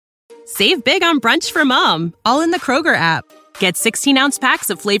Save big on brunch for mom, all in the Kroger app. Get 16-ounce packs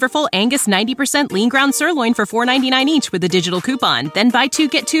of flavorful Angus 90% lean ground sirloin for $4.99 each with a digital coupon. Then buy 2,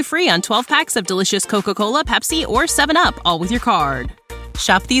 get 2 free on 12 packs of delicious Coca-Cola, Pepsi, or 7-Up, all with your card.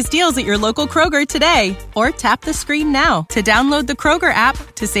 Shop these deals at your local Kroger today, or tap the screen now to download the Kroger app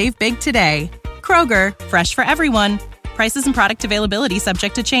to save big today. Kroger, fresh for everyone. Prices and product availability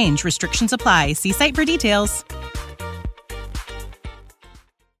subject to change. Restrictions apply. See site for details.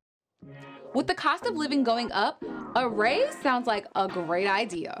 With the cost of living going up, a raise sounds like a great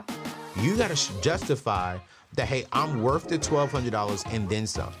idea. You gotta justify that, hey, I'm worth the $1,200 and then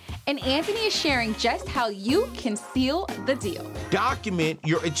some. And Anthony is sharing just how you can seal the deal. Document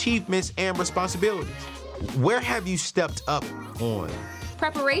your achievements and responsibilities. Where have you stepped up on?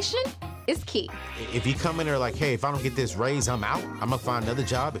 Preparation is key. If you come in there like, hey, if I don't get this raise, I'm out. I'm gonna find another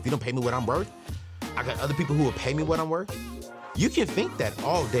job. If you don't pay me what I'm worth, I got other people who will pay me what I'm worth. You can think that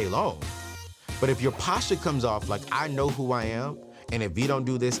all day long. But if your posture comes off like, I know who I am, and if you don't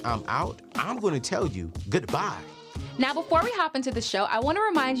do this, I'm out, I'm going to tell you goodbye. Now, before we hop into the show, I want to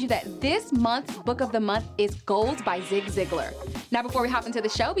remind you that this month's Book of the Month is Gold by Zig Ziglar. Now, before we hop into the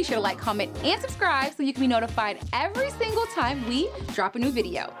show, be sure to like, comment, and subscribe so you can be notified every single time we drop a new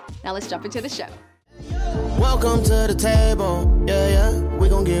video. Now, let's jump into the show. Welcome to the table, yeah. We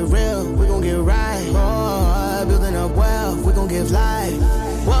gon' get real, we gon' get right. Oh, building up wealth, we gon' give life.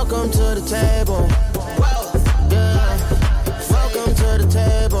 Welcome to the table, yeah. Welcome to the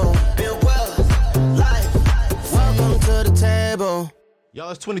table, build wealth, life. Welcome to the table.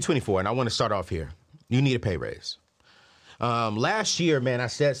 Y'all, it's 2024, and I want to start off here. You need a pay raise. Last year, man, I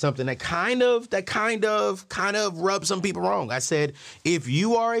said something that kind of rubbed some people wrong. I said, if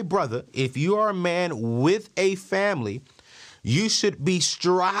you are a brother, if you are a man with a family, you should be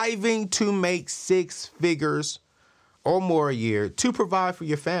striving to make 6 figures or more a year to provide for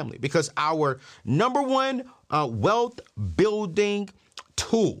your family, because our number one wealth building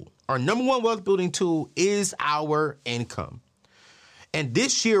tool is our income. And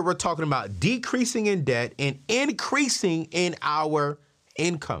this year, we're talking about decreasing in debt and increasing in our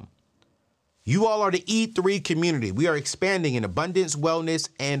income. You all are the E3 community. We are expanding in abundance, wellness,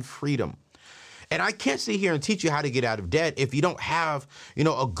 and freedom. And I can't sit here and teach you how to get out of debt if you don't have,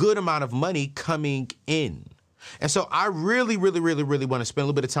 a good amount of money coming in. And so I really want to spend a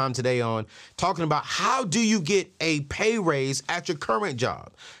little bit of time today on talking about how do you get a pay raise at your current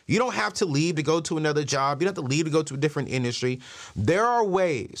job. You don't have to leave to go to another job. You don't have to leave to go to a different industry. There are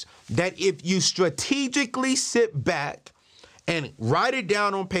ways that if you strategically sit back and write it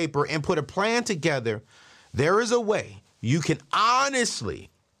down on paper and put a plan together, there is a way you can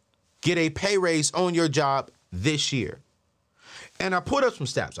honestly get a pay raise on your job this year. And I put up some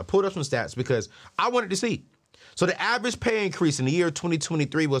stats because I wanted to see. So the average pay increase in the year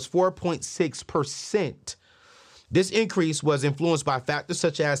 2023 was 4.6%. This increase was influenced by factors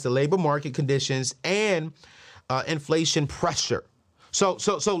such as the labor market conditions and inflation pressure. So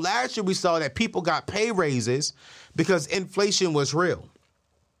last year we saw that people got pay raises because inflation was real.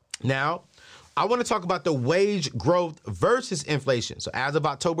 Now, I want to talk about the wage growth versus inflation. So as of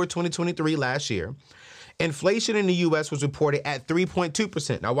October 2023 last year, inflation in the U.S. was reported at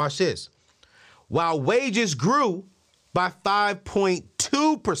 3.2%. Now watch this. While wages grew by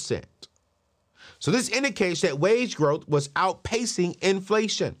 5.2%. So this indicates that wage growth was outpacing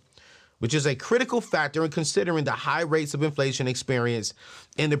inflation, which is a critical factor in considering the high rates of inflation experienced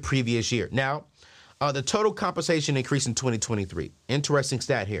in the previous year. Now, the total compensation increase in 2023. Interesting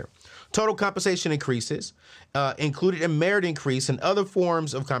stat here. Total compensation increases, included a merit increase and other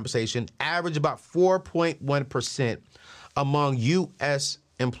forms of compensation, average about 4.1% among U.S.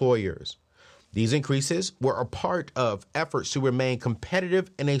 employers. These increases were a part of efforts to remain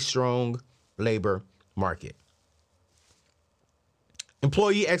competitive in a strong labor market.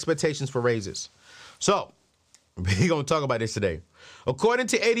 Employee expectations for raises. So, we're going to talk about this today. According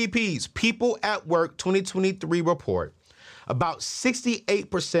to ADP's People at Work 2023 report, about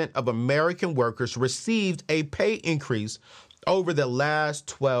 68% of American workers received a pay increase over the last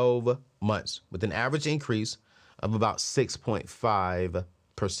 12 months, with an average increase of about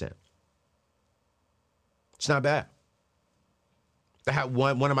 6.5%. It's not bad. I had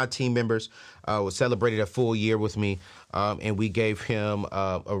one of my team members celebrated a full year with me, and we gave him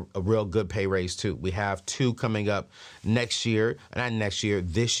a real good pay raise too. We have 2 coming up this year, and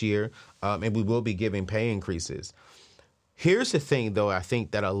we will be giving pay increases. Here's the thing, though, I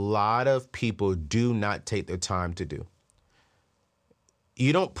think that a lot of people do not take their time to do.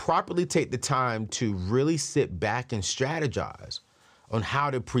 You don't properly take the time to really sit back and strategize on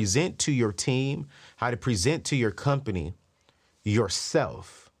how to present to your team, how to present to your company,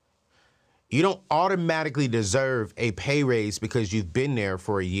 yourself, You don't automatically deserve a pay raise because you've been there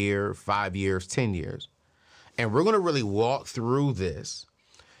for a year, 5 years, 10 years. And we're going to really walk through this.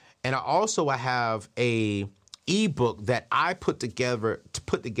 And I have a ebook that I put together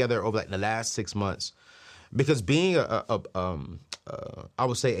over like the last 6 months, because being I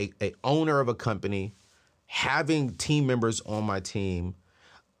would say a owner of a company, having team members on my team,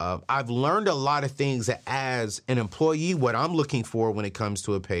 I've learned a lot of things that as an employee, what I'm looking for when it comes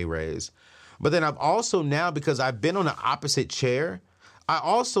to a pay raise. But then I've also now, because I've been on the opposite chair, I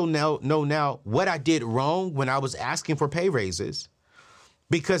also know now what I did wrong when I was asking for pay raises.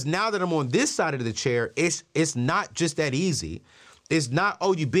 Because now that I'm on this side of the chair, it's not just that easy. It's not,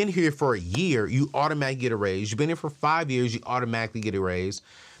 oh, you've been here for a year, you automatically get a raise. You've been here for 5 years, you automatically get a raise.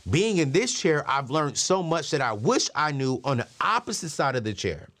 Being in this chair, I've learned so much that I wish I knew on the opposite side of the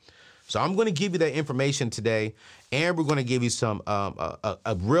chair. So I'm going to give you that information today, and we're going to give you some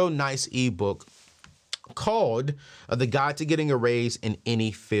a real nice ebook called The Guide to Getting a Raise in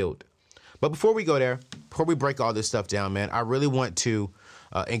Any Field. But before we go there, before we break all this stuff down, man, I really want to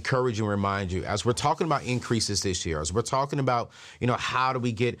encourage you and remind you, as we're talking about increases this year, as we're talking about, how do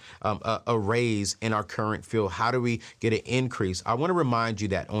we get a raise in our current field? How do we get an increase? I want to remind you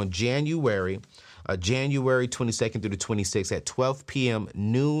that on January 22nd through the 26th at 12 p.m.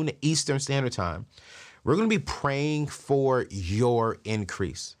 noon Eastern Standard Time, we're going to be praying for your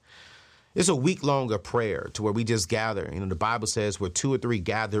increase. It's a week long of prayer to where we just gather. The Bible says where 2 or 3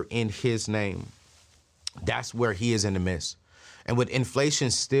 gather in his name, that's where he is in the midst. And with inflation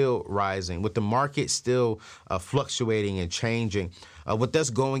still rising, with the market still fluctuating and changing, with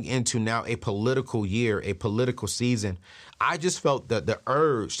us going into now a political year, a political season, I just felt the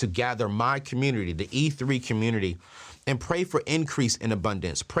urge to gather my community, the E3 community, and pray for increase in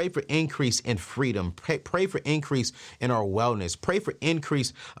abundance, pray for increase in freedom, pray for increase in our wellness, pray for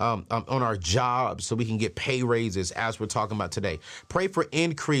increase on our jobs so we can get pay raises as we're talking about today. Pray for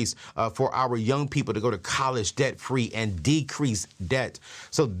increase for our young people to go to college debt-free and decrease debt.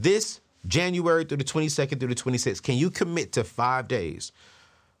 So this January through the 22nd through the 26th, can you commit to 5 days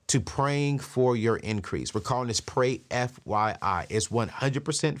to praying for your increase? We're calling this Pray FYI. It's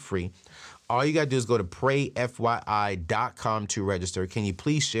 100% free. All you got to do is go to prayfyi.com to register. Can you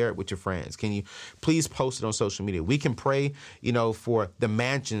please share it with your friends? Can you please post it on social media? We can pray, for the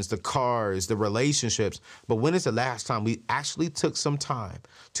mansions, the cars, the relationships. But when is the last time we actually took some time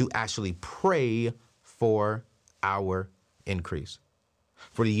to actually pray for our increase?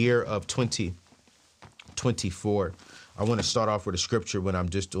 For the year of 2024, I want to start off with a scripture when I'm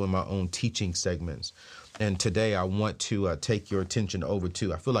just doing my own teaching segments. And today I want to take your attention over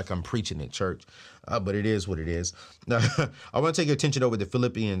to, I feel like I'm preaching at church, but it is what it is. I want to take your attention over to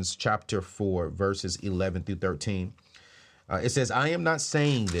Philippians chapter 4, verses 11 through 13. It says, I am not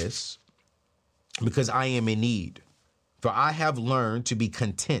saying this because I am in need, for I have learned to be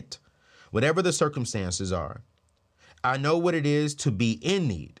content, whatever the circumstances are. I know what it is to be in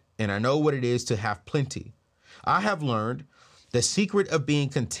need, and I know what it is to have plenty. I have learned the secret of being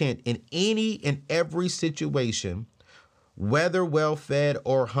content in any and every situation, whether well-fed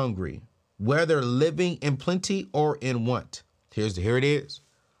or hungry, whether living in plenty or in want. Here it is.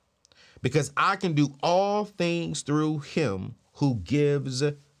 Because I can do all things through him who gives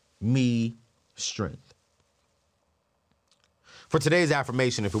me strength. For today's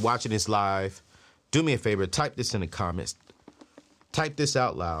affirmation, if you're watching this live, do me a favor, type this in the comments. Type this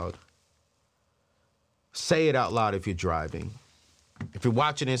out loud. Say it out loud if you're driving. If you're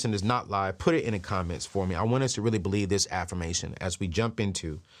watching this and it's not live, put it in the comments for me. I want us to really believe this affirmation as we jump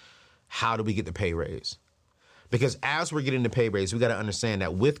into how do we get the pay raise. Because as we're getting the pay raise, we got to understand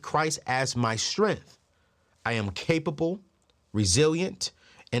that with Christ as my strength, I am capable, resilient,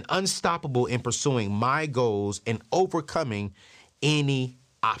 and unstoppable in pursuing my goals and overcoming any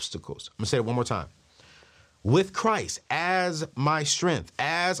obstacles. I'm going to say it one more time. With Christ as my strength,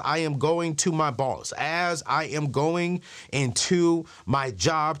 as I am going to my boss, as I am going into my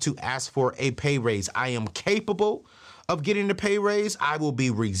job to ask for a pay raise, I am capable of getting the pay raise. I will be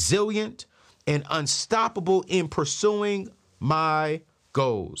resilient and unstoppable in pursuing my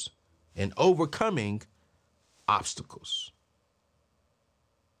goals and overcoming obstacles.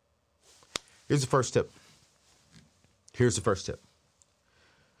 Here's the first tip.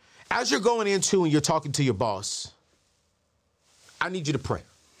 As you're going into and you're talking to your boss, I need you to pray.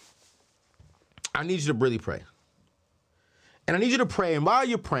 I need you to really pray. And I need you to pray. And while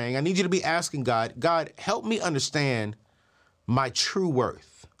you're praying, I need you to be asking God, God, help me understand my true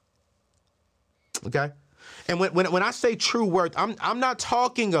worth. Okay? And when I say true worth, I'm not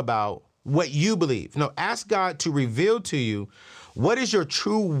talking about what you believe. No, ask God to reveal to you what is your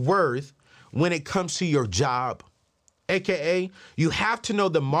true worth when it comes to your job. AKA, you have to know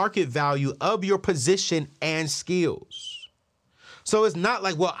the market value of your position and skills. So it's not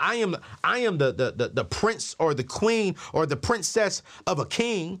like, well, I am the prince or the queen or the princess of a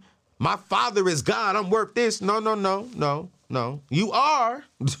king. My father is God. I'm worth this. No. You are.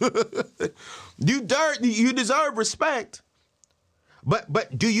 You deserve respect.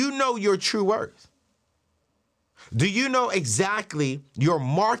 But do you know your true worth? Do you know exactly your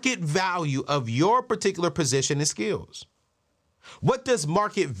market value of your particular position and skills? What does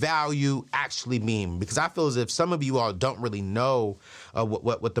market value actually mean? Because I feel as if some of you all don't really know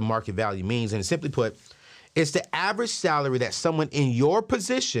what the market value means. And simply put, it's the average salary that someone in your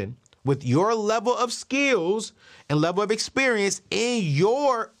position with your level of skills and level of experience in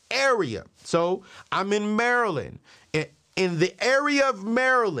your area. So I'm in Maryland. In the area of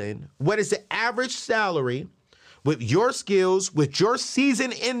Maryland, what is the average salary with your skills, with your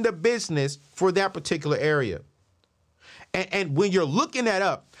season in the business for that particular area? And when you're looking that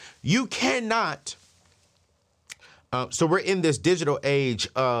up, you cannot. So we're in this digital age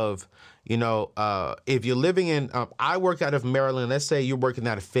of, if you're living in, I work out of Maryland. Let's say you're working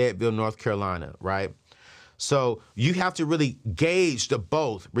out of Fayetteville, North Carolina, right? So you have to really gauge the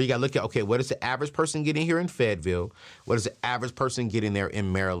both, where you got to look at, okay, what is the average person getting here in Fayetteville? What is the average person getting there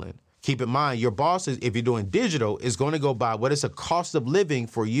in Maryland? Keep in mind, your boss, if you're doing digital, is going to go by what is the cost of living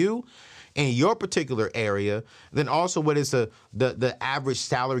for you in your particular area, then also what is the average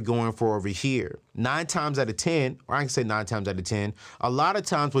salary going for over here. 9 times out of 10, or I can say 9 times out of 10, a lot of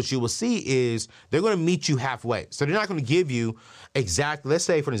times what you will see is they're going to meet you halfway. So they're not going to give you exactly, let's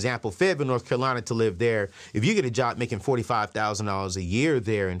say, for example, Fayetteville, North Carolina, to live there. If you get a job making $45,000 a year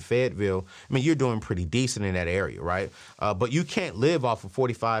there in Fayetteville, I mean, you're doing pretty decent in that area, right? But you can't live off of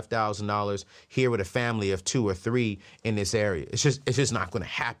 $45,000 here with a family of 2 or 3 in this area. It's just not going to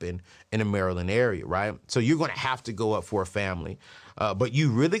happen in the Maryland area, right? So you're going to have to go up for a family. But you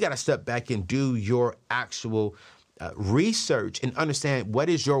really got to step back and do your actual research and understand what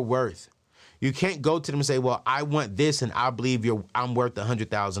is your worth. You can't go to them and say, well, I want this and I believe I'm worth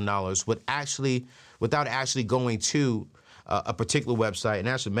 $100,000 without actually going to a particular website. And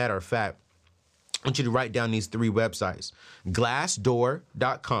as a matter of fact, I want you to write down these 3 websites: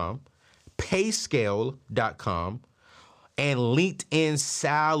 Glassdoor.com, Payscale.com, and LinkedIn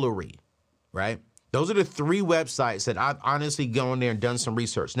Salary, right? Those are the 3 websites that I've honestly gone there and done some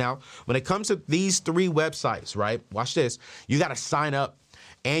research. Now, when it comes to these 3 websites, right, watch this, you got to sign up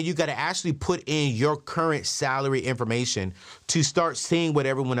and you got to actually put in your current salary information to start seeing what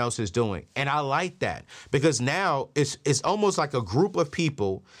everyone else is doing. And I like that because now it's almost like a group of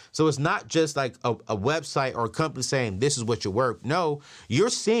people. So it's not just like a website or a company saying this is what you're worth. No, you're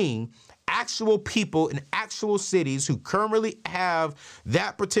seeing actual people in actual cities who currently have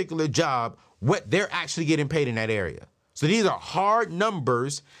that particular job, what they're actually getting paid in that area. So these are hard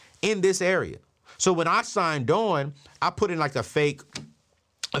numbers in this area. So when I signed on, I put in like a fake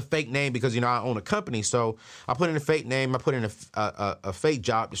name because, I own a company. So I put in a fake name. I put in a fake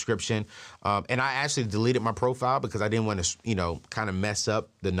job description. And I actually deleted my profile because I didn't want to, kind of mess up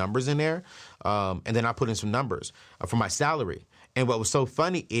the numbers in there. And then I put in some numbers for my salary. And what was so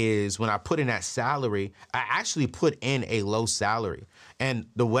funny is when I put in that salary, I actually put in a low salary. And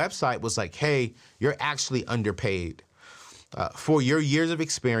the website was like, hey, you're actually underpaid. For your years of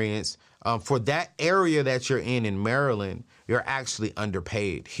experience, for that area that you're in Maryland, you're actually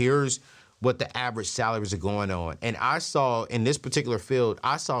underpaid. Here's what the average salaries are going on. And I saw in this particular field,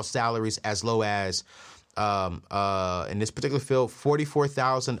 I saw salaries as low as, in this particular field,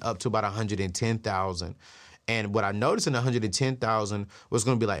 $44,000 up to about $110,000. And what I noticed in 110,000 was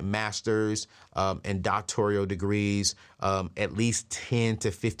going to be like masters and doctoral degrees, at least 10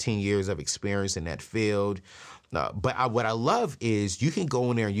 to 15 years of experience in that field. But what I love is you can go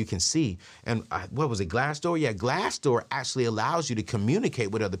in there and you can see. And what was it, Glassdoor? Yeah, Glassdoor actually allows you to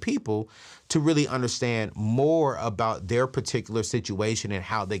communicate with other people to really understand more about their particular situation and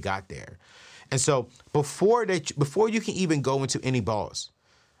how they got there. And so before you can even go into any boss,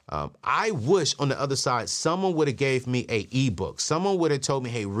 I wish on the other side, someone would have gave me an ebook. Someone would have told me,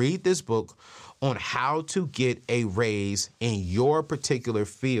 hey, read this book on how to get a raise in your particular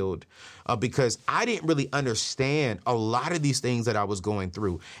field, because I didn't really understand a lot of these things that I was going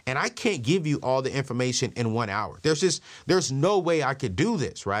through. And I can't give you all the information in 1 hour. There's no way I could do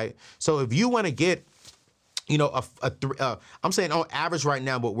this, right? So if you want to get, I'm saying on average right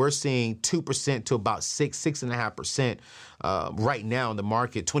now, but we're seeing 2% to about 6.5% right now in the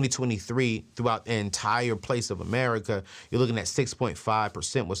market, 2023, throughout the entire place of America, you're looking at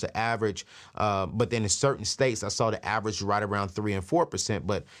 6.5% was the average. But then in certain states, I saw the average right around 3 and 4%.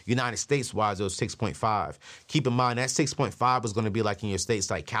 But United States-wise, it was 6.5. Keep in mind that 6.5 was going to be like in your states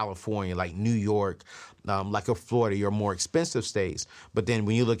like California, like New York, like a Florida, your more expensive states. But then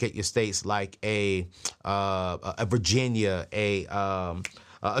when you look at your states like a Virginia, a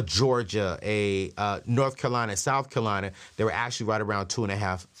Georgia, a North Carolina, South Carolina, they were actually right around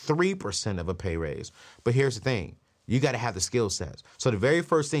 2.5%, 3% of a pay raise. But here's the thing. You got to have the skill sets. So the very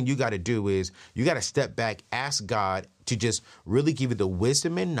first thing you got to do is you got to step back, ask God to just really give you the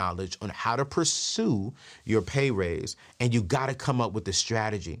wisdom and knowledge on how to pursue your pay raise. And you got to come up with the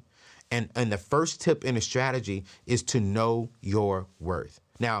strategy. And the first tip in the strategy is to know your worth.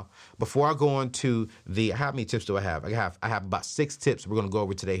 Now, before I go on to how many tips do I have? I have about 6 tips we're going to go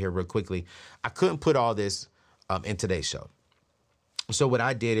over today here real quickly. I couldn't put all this in today's show. So what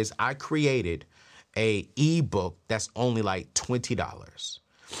I did is I created a ebook that's only like $20.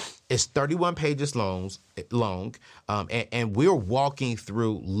 It's 31 pages long, and we're walking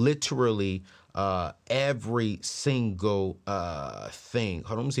through literally every single thing.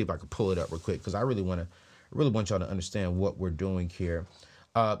 Hold on, let me see if I can pull it up real quick because I really want y'all to understand what we're doing here.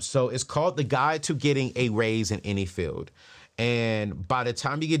 So it's called The Guide to Getting a Raise in Any Field. And by the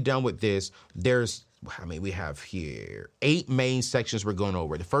time you get done with this, we have here 8 main sections we're going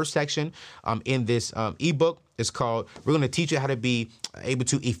over. The first section in this ebook is called, we're going to teach you how to be able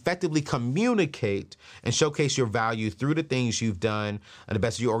to effectively communicate and showcase your value through the things you've done and the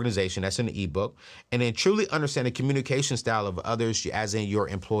best of your organization. That's in the ebook. And then truly understand the communication style of others, as in your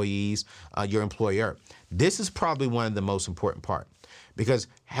employees, your employer. This is probably one of the most important part, because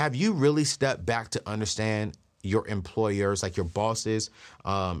have you really stepped back to understand your employers, like your bosses,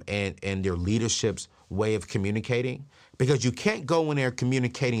 and their leadership's way of communicating? Because you can't go in there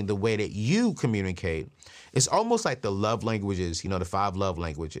communicating the way that you communicate. It's almost like the love languages, the 5 love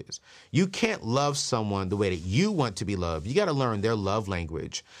languages. You can't love someone the way that you want to be loved. You got to learn their love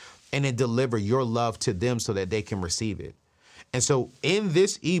language and then deliver your love to them so that they can receive it. And so in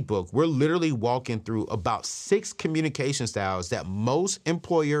this ebook, we're literally walking through about 6 communication styles that most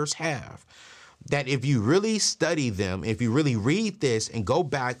employers have, that if you really study them, if you really read this and go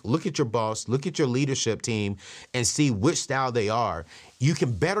back, look at your boss, look at your leadership team and see which style they are, you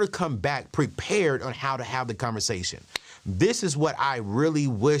can better come back prepared on how to have the conversation. This is what I really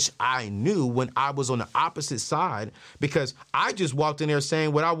wish I knew when I was on the opposite side, because I just walked in there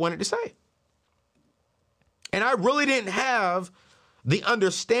saying what I wanted to say. And I really didn't have the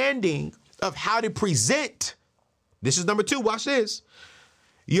understanding of how to present. This is number 2. Watch this.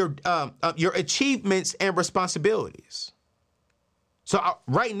 Your achievements and responsibilities. So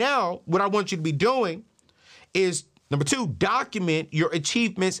right now, what I want you to be doing is, number 2, document your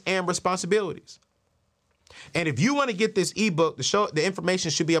achievements and responsibilities. And if you want to get this ebook, the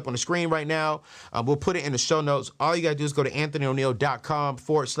information should be up on the screen right now. We'll put it in the show notes. All you got to do is go to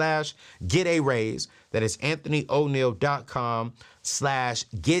anthonyoneal.com/get a raise. That is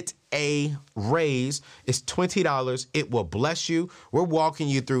anthonyoneal.com/get a raise. It's $20. It will bless you. We're walking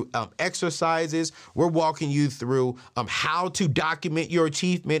you through exercises. We're walking you through how to document your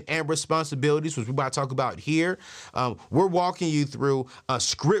achievement and responsibilities, which we're about to talk about here. We're walking you through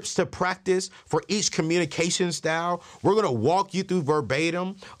scripts to practice for each communication style. We're going to walk you through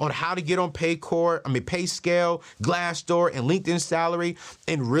verbatim on how to get on PayScale, Glassdoor, and LinkedIn Salary,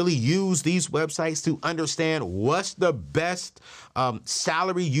 and really use these websites to understand what's the best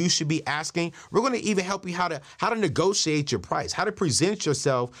salary you should be asking. We're going to even help you how to negotiate your price, how to present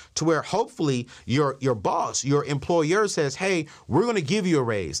yourself to where hopefully your boss, your employer says, hey, we're going to give you a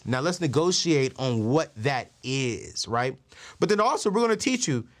raise. Now let's negotiate on what that is, right? But then also we're going to teach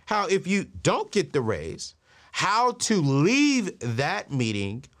you how, if you don't get the raise, how to leave that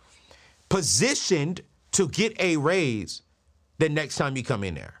meeting positioned to get a raise the next time you come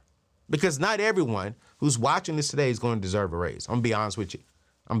in there. Because not everyone who's watching this today is going to deserve a raise. I'm going to be honest with you.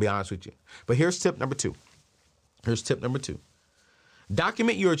 But here's tip number 2.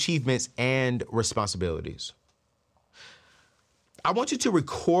 Document your achievements and responsibilities. I want you to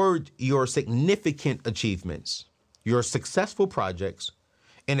record your significant achievements, your successful projects,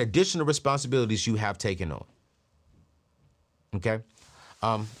 and additional responsibilities you have taken on. Okay?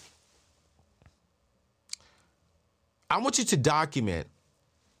 I want you to document,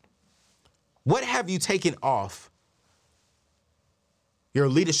 what have you taken off your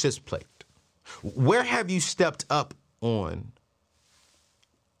leadership's plate? Where have you stepped up on?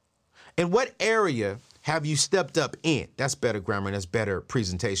 In what area have you stepped up in? That's better grammar. That's better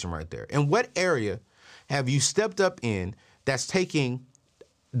presentation right there. In what area have you stepped up in that's taking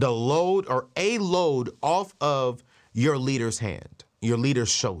the load or a load off of your leader's hand, your leader's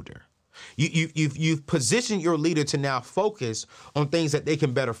shoulder. You've positioned your leader to now focus on things that they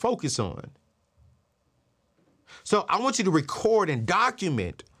can better focus on. So I want you to record and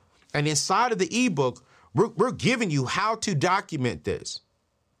document. And inside of the ebook, we're giving you how to document this.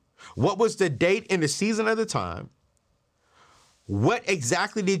 What was the date and the season of the time? What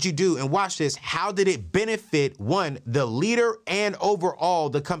exactly did you do? And watch this. How did it benefit, one, the leader and overall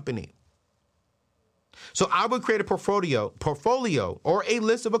the company? So I would create a portfolio or a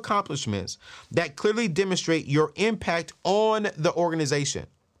list of accomplishments that clearly demonstrate your impact on the organization.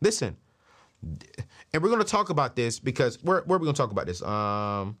 Listen, and we're going to talk about this because where are we going to talk about this?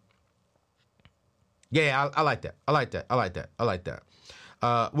 I like that.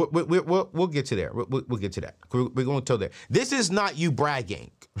 We'll get to there. We'll get to that. We're going to tell that. This is not you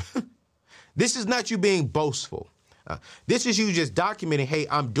bragging. This is not you being boastful. This is you just documenting, hey,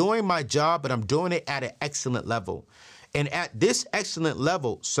 I'm doing my job, but I'm doing it at an excellent level. And at this excellent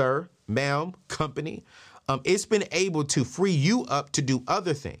level, sir, ma'am, company, it's been able to free you up to do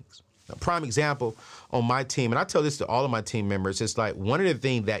other things. A prime example on my team, and I tell this to all of my team members, it's like one of the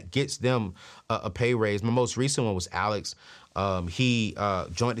things that gets them a pay raise. My most recent one was Alex. He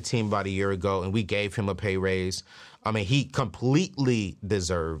joined the team about a year ago, and we gave him a pay raise. I mean, he completely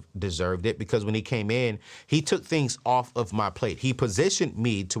deserved it because when he came in, he took things off of my plate. He positioned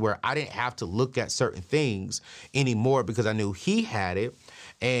me to where I didn't have to look at certain things anymore because I knew he had it,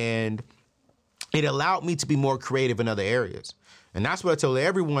 and it allowed me to be more creative in other areas. And that's what I told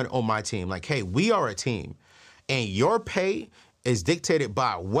everyone on my team. Like, hey, we are a team, and your pay is dictated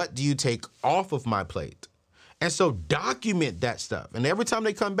by what do you take off of my plate. And so document that stuff. And every time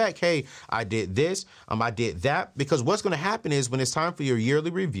they come back, hey, I did this, I did that. Because what's going to happen is when it's time for your yearly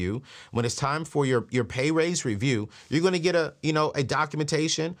review, when it's time for your pay raise review, you're going to get a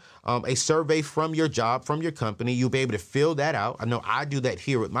documentation, a survey from your job, from your company. You'll be able to fill that out. I know I do that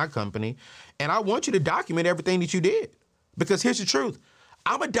here with my company. And I want you to document everything that you did. Because here's the truth.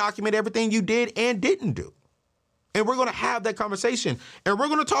 I'm going to document everything you did and didn't do. And we're going to have that conversation. And we're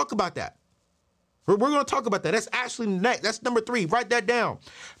going to talk about that. We're going to talk about that. That's actually next. That's number 3. Write that down.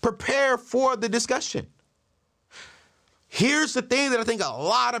 Prepare for the discussion. Here's the thing that I think a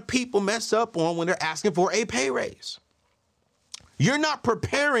lot of people mess up on when they're asking for a pay raise. You're not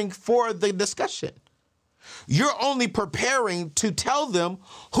preparing for the discussion. You're only preparing to tell them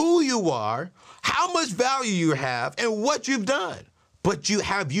who you are, how much value you have, and what you've done. But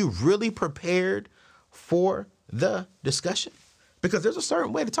have you really prepared for the discussion? Because there's a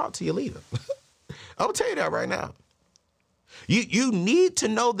certain way to talk to your leader. I'll tell you that right now. You need to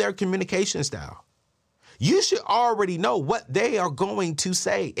know their communication style. You should already know what they are going to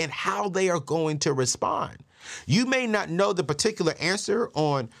say and how they are going to respond. You may not know the particular answer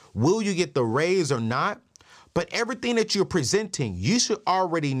on will you get the raise or not, but everything that you're presenting, you should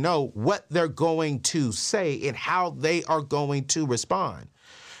already know what they're going to say and how they are going to respond.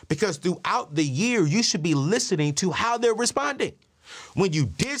 Because throughout the year, you should be listening to how they're responding. When you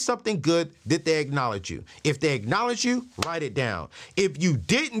did something good, did they acknowledge you? If they acknowledge you, write it down. If you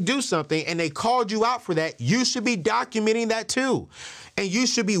didn't do something and they called you out for that, you should be documenting that too. And you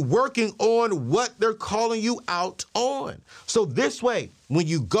should be working on what they're calling you out on. So this way, when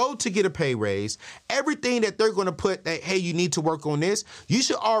you go to get a pay raise, everything that they're going to put that, hey, you need to work on this, you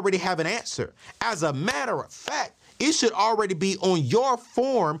should already have an answer. As a matter of fact, it should already be on your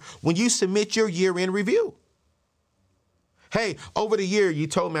form when you submit your year-end review. Hey, over the year, you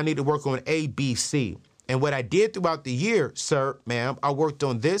told me I need to work on A, B, C. And what I did throughout the year, sir, ma'am, I worked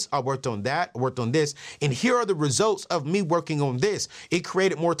on this, I worked on that, I worked on this. And here are the results of me working on this. It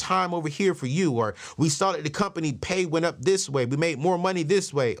created more time over here for you. Or we saw that the company pay went up this way. We made more money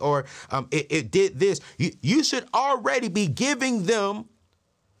this way. Or it did this. You should already be giving them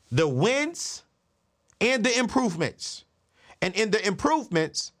the wins and the improvements. And in the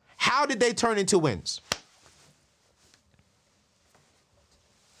improvements, how did they turn into wins?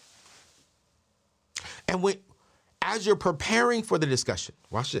 And as you're preparing for the discussion,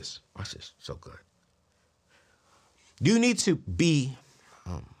 watch this, so good. You need to be,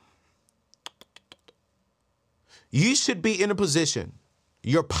 you should be in a position,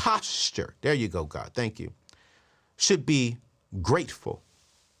 your posture, there you go, God, thank you, should be grateful.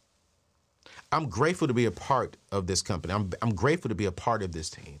 I'm grateful to be a part of this company. I'm grateful to be a part of this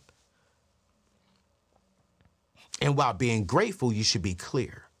team. And while being grateful, you should be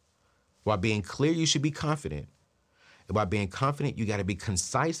clear. While being clear, you should be confident. And while being confident, you got to be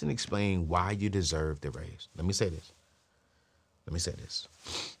concise in explaining why you deserve the raise. Let me say this.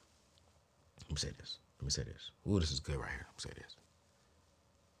 Let me say this. Ooh, this is good right here. Let me say this.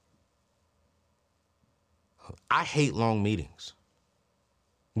 I hate long meetings.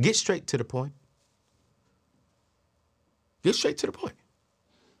 Get straight to the point. Get straight to the point.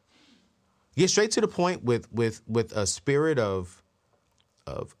 Get straight to the point with a spirit of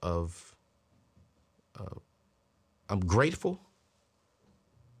I'm grateful.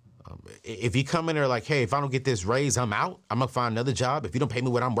 If you come in there like, hey, if I don't get this raise, I'm out. I'm gonna find another job. If you don't pay me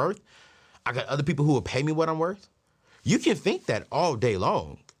what I'm worth, I got other people who will pay me what I'm worth. You can think that all day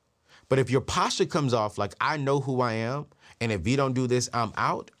long. But if your posture comes off like, I know who I am, and if you don't do this, I'm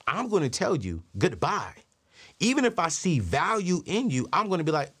out, I'm going to tell you goodbye. Even if I see value in you, I'm going to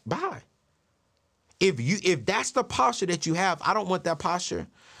be like, bye. If that's the posture that you have, I don't want that posture.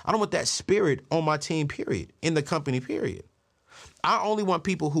 I don't want that spirit on my team, period, in the company, period. I only want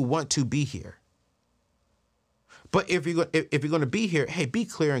people who want to be here. But if you're going to be here, hey, be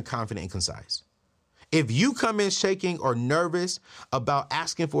clear and confident and concise. If you come in shaking or nervous about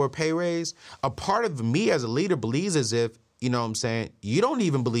asking for a pay raise, a part of me as a leader believes as if, you know what I'm saying, you don't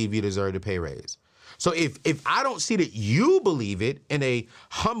even believe you deserve a pay raise. So if I don't see that you believe it in a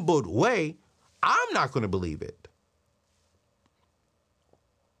humbled way, I'm not going to believe it.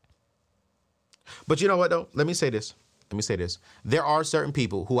 But you know what, though? Let me say this. There are certain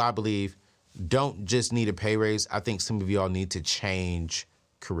people who I believe don't just need a pay raise. I think some of y'all need to change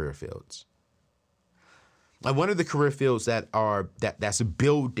career fields. Like one of the career fields that's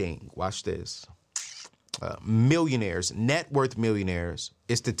building, watch this, millionaires, net worth millionaires,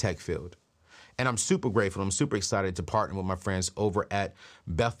 is the tech field. And I'm super grateful. I'm super excited to partner with my friends over at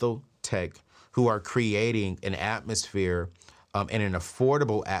Bethel Tech, who are creating an atmosphere and an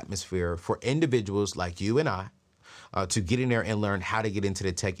affordable atmosphere for individuals like you and I to get in there and learn how to get into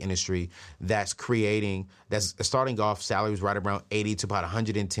the tech industry that's starting off salaries right around $80,000 to about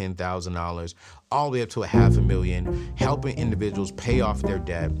 $110,000, all the way up to $500,000, helping individuals pay off their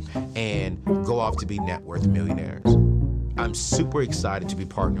debt and go off to be net worth millionaires. I'm super excited to be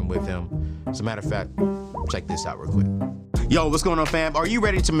partnering with them. As a matter of fact, check this out real quick. Yo, what's going on, fam? Are you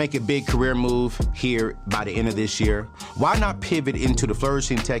ready to make a big career move here by the end of this year? Why not pivot into the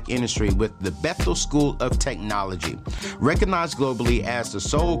flourishing tech industry with the Bethel School of Technology, recognized globally as the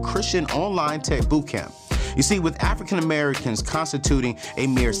sole Christian online tech bootcamp? You see, with African Americans constituting a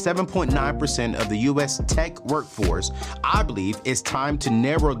mere 7.9% of the U.S. tech workforce, I believe it's time to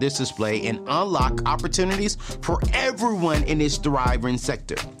narrow this display and unlock opportunities for everyone in this thriving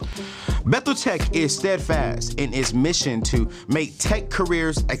sector. Bethel Tech is steadfast in its mission to make tech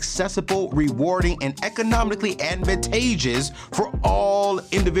careers accessible, rewarding, and economically advantageous for all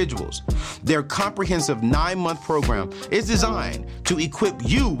individuals. Their comprehensive 9-month program is designed to equip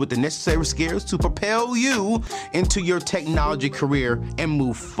you with the necessary skills to propel you into your technology career and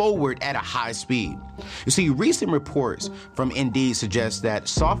move forward at a high speed. You see, recent reports from Indeed suggest that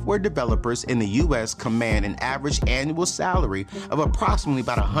software developers in the U.S. command an average annual salary of approximately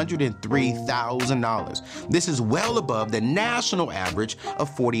about $103,000. This is well above the national average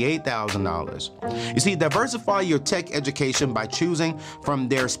of $48,000. You see, diversify your tech education by choosing from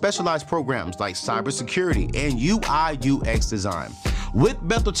their specialized programs like cybersecurity and UI/UX design. With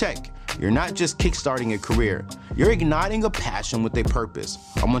Bethel Tech, you're not just kickstarting a career, you're igniting a passion with a purpose.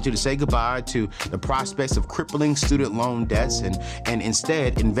 I want you to say goodbye to the prospects of crippling student loan debts and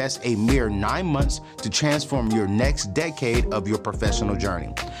instead invest a mere 9 months to transform your next decade of your professional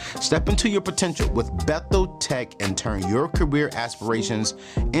journey. Step into your potential with Bethel Tech and turn your career aspirations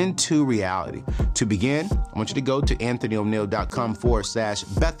into reality. To begin, I want you to go to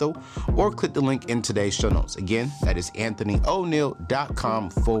anthonyoneal.com/Bethel or click the link in today's show notes. Again, that is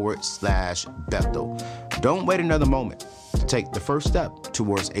anthonyoneal.com/Bethel. Don't wait another moment to take the first step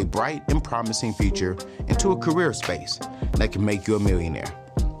towards a bright and promising future into a career space that can make you a millionaire.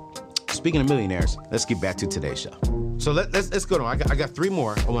 Speaking of millionaires, let's get back to today's show. So let's go on. I got 3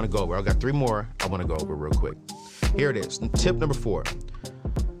 more I want to go over. I got 3 more I want to go over real quick. Here it is. Tip number 4.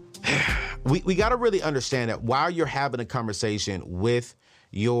 We got to really understand that while you're having a conversation with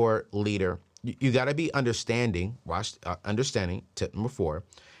your leader, you got to be understanding, understanding, tip number 4,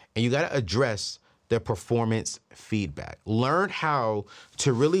 and you got to address their performance feedback. Learn how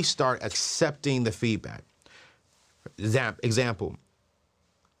to really start accepting the feedback. Example,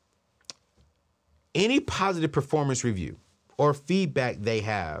 any positive performance review or feedback they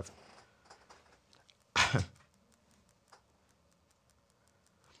have, let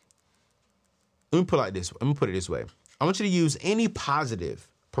me put it this way. I want you to use any positive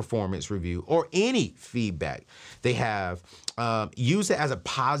performance review or any feedback they have, use it as a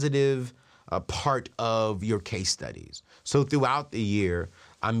positive part of your case studies. So throughout the year,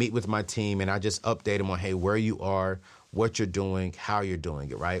 I meet with my team and I just update them on, hey, where you are, what you're doing, how you're doing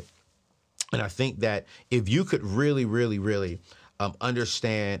it, right? And I think that if you could really, really, really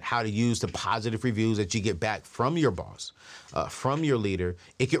understand how to use the positive reviews that you get back from your boss, from your leader,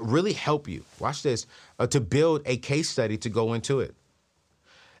 it could really help you, watch this, to build a case study to go into it.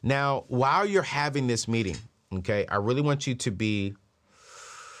 Now, while you're having this meeting, okay, I really want you to be,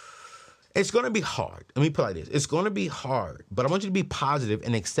 it's going to be hard. Let me put it like this. It's going to be hard, but I want you to be positive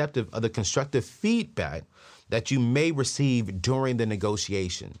and accepting of the constructive feedback that you may receive during the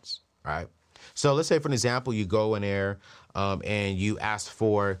negotiations, right? So let's say, for an example, you go in there and you ask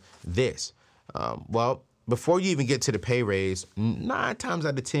for this. Well, before you even get to the pay raise, 9 times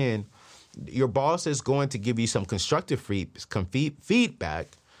out of 10, your boss is going to give you some constructive feedback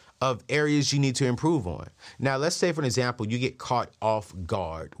of areas you need to improve on. Now, let's say, for an example, you get caught off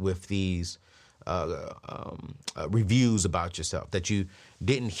guard with these reviews about yourself that you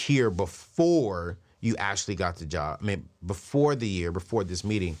didn't hear before you actually got the job. I mean, before the year, before this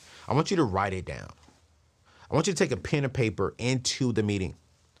meeting, I want you to write it down. I want you to take a pen and paper into the meeting.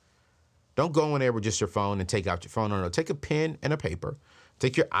 Don't go in there with just your phone and take out your phone. No, take a pen and a paper.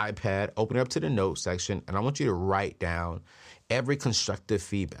 Take your iPad, open it up to the notes section, and I want you to write down every constructive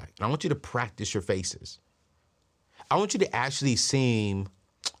feedback. And I want you to practice your faces. I want you to actually seem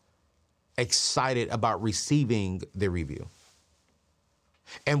excited about receiving the review.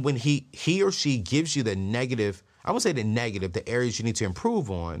 And when he or she gives you the negative, I won't say the negative, the areas you need to improve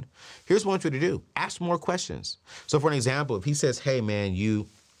on, here's what I want you to do. Ask more questions. So for an example, if he says, hey, man, you,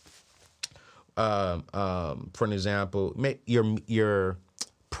 for an example, your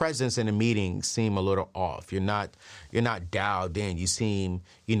presence in the meeting seem a little off. You're not dialed in. You seem,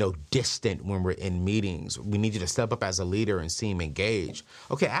 distant when we're in meetings. We need you to step up as a leader and seem engaged.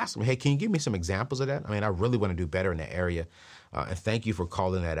 Okay, ask them, hey, can you give me some examples of that? I mean, I really want to do better in that area. And thank you for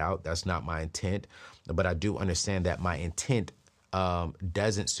calling that out. That's not my intent, but I do understand that my intent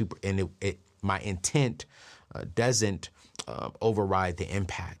doesn't override the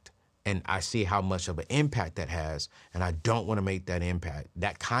impact. And I see how much of an impact that has, and I don't want to make that impact,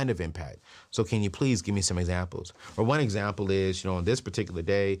 that kind of impact. So can you please give me some examples? Or one example is, on this particular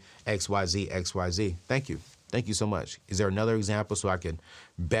day, XYZ, XYZ. Thank you. Thank you so much. Is there another example so I can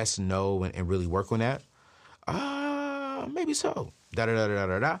best know and really work on that? Maybe so.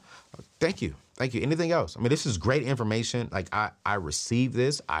 Da-da-da-da-da-da. Thank you. Thank you. Anything else? I mean, this is great information. Like, I received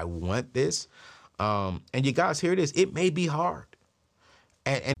this. I want this. And you guys, here it is. It may be hard.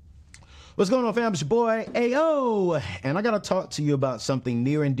 And what's going on, fam? It's your boy, Ayo. And I got to talk to you about something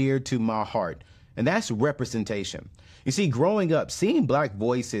near and dear to my heart, and that's representation. You see, growing up, seeing black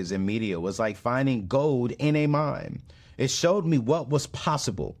voices in media was like finding gold in a mine. It showed me what was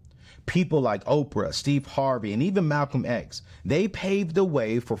possible. People like Oprah, Steve Harvey, and even Malcolm X, they paved the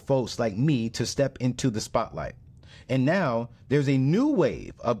way for folks like me to step into the spotlight. And now there's a new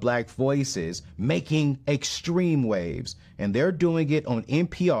wave of black voices making extreme waves, and they're doing it on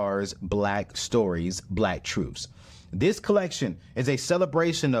NPR's Black Stories, Black Truths. This collection is a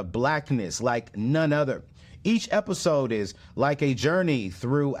celebration of blackness like none other. Each episode is like a journey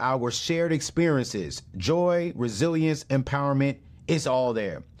through our shared experiences. Joy, resilience, empowerment, it's all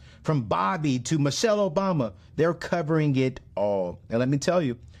there. From Bobby to Michelle Obama, they're covering it all. And let me tell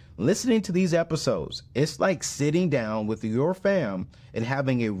you, listening to these episodes, it's like sitting down with your fam and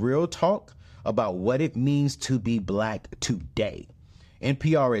having a real talk about what it means to be black today.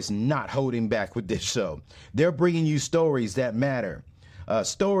 NPR is not holding back with this show. They're bringing you stories that matter,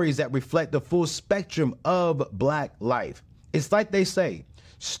 stories that reflect the full spectrum of black life. It's like they say,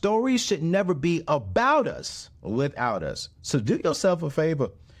 stories should never be about us without us. So do yourself a favor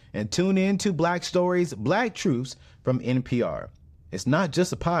and tune in to Black Stories, Black Truths from NPR. It's not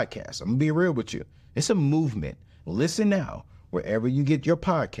just a podcast. I'm going to be real with you. It's a movement. Listen now, wherever you get your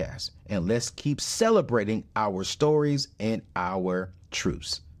podcasts, and let's keep celebrating our stories and our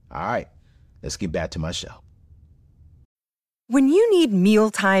truths. All right, let's get back to my show. When you need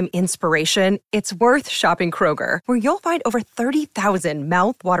mealtime inspiration, it's worth shopping Kroger, where you'll find over 30,000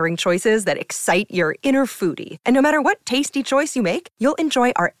 mouth-watering choices that excite your inner foodie. And no matter what tasty choice you make, you'll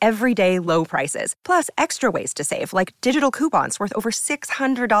enjoy our everyday low prices, plus extra ways to save, like digital coupons worth over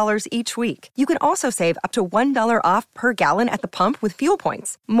 $600 each week. You can also save up to $1 off per gallon at the pump with fuel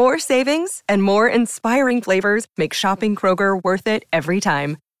points. More savings and more inspiring flavors make shopping Kroger worth it every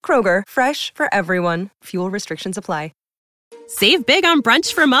time. Kroger, fresh for everyone. Fuel restrictions apply. Save big on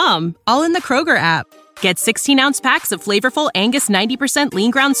brunch for mom, all in the Kroger app. Get 16-ounce packs of flavorful Angus 90%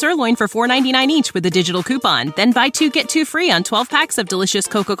 lean ground sirloin for $4.99 each with a digital coupon. Then buy 2, get 2 free on 12 packs of delicious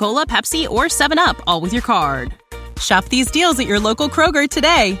Coca-Cola, Pepsi, or 7-Up, all with your card. Shop these deals at your local Kroger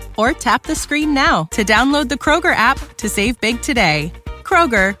today, or tap the screen now to download the Kroger app to save big today.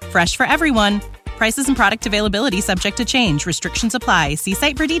 Kroger, fresh for everyone. Prices and product availability subject to change. Restrictions apply. See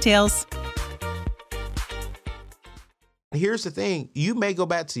site for details. Here's the thing. You may go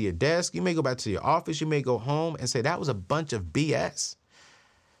back to your desk. You may go back to your office. You may go home and say, that was a bunch of BS.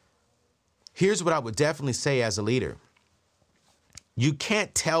 Here's what I would definitely say as a leader. You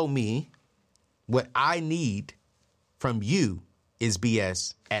can't tell me what I need from you is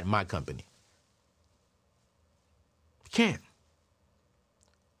BS at my company. You can't.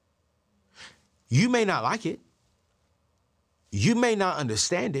 You may not like it. You may not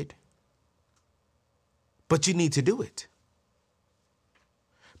understand it. But you need to do it.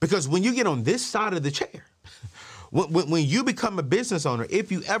 Because when you get on this side of the chair, when you become a business owner,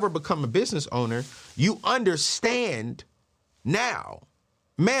 if you ever become a business owner, you understand now.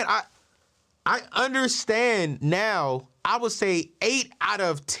 Man, I understand now, I would say 8 out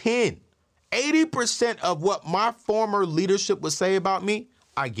of 10, 80% of what my former leadership would say about me,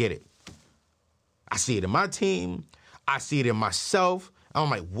 I get it. I see it in my team. I see it in myself.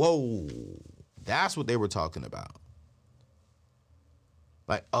 I'm like, whoa, that's what they were talking about.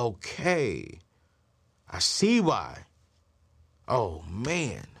 Like, okay, I see why. Oh,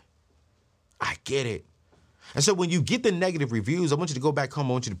 man, I get it. And so when you get the negative reviews, I want you to go back home. I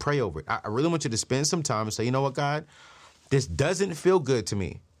want you to pray over it. I really want you to spend some time and say, you know what, God, this doesn't feel good to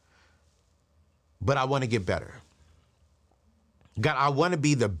me, but I want to get better. God, I want to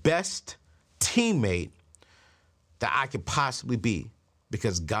be the best teammate that I could possibly be,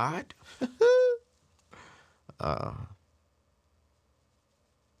 because God,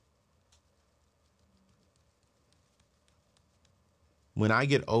 when I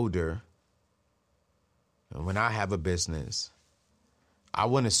get older and when I have a business, I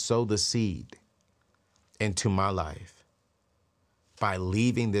want to sow the seed into my life by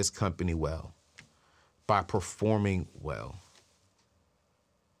leaving this company well, by performing well,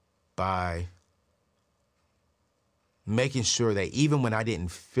 by making sure that even when I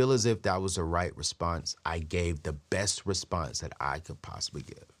didn't feel as if that was the right response, I gave the best response that I could possibly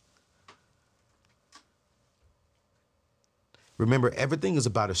give. Remember, everything is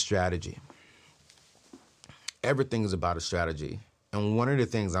about a strategy. Everything is about a strategy. And one of the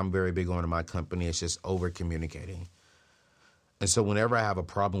things I'm very big on in my company is just over-communicating. And so whenever I have a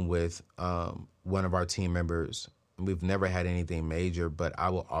problem with one of our team members, we've never had anything major, but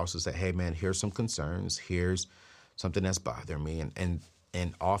I will also say, hey, man, here's some concerns. Here's something that's bothering me.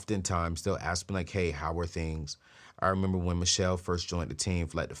 And oftentimes they'll ask me, like, hey, how are things? I remember when Michelle first joined the team,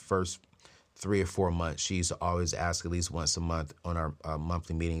 for like the first 3 or 4 months, she used to always ask at least once a month on our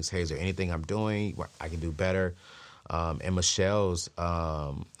monthly meetings, hey, is there anything I'm doing where I can do better? And Michelle's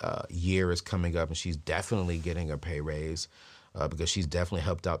year is coming up, and she's definitely getting a pay raise because she's definitely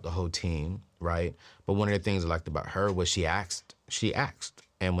helped out the whole team, right? But one of the things I liked about her was she asked.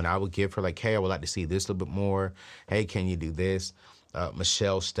 And when I would give her, like, hey, I would like to see this a little bit more. Hey, can you do this?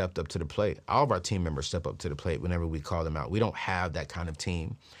 Michelle stepped up to the plate. All of our team members step up to the plate whenever we call them out. We don't have that kind of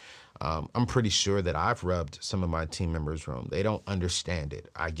team. I'm pretty sure that I've rubbed some of my team members wrong. They don't understand it.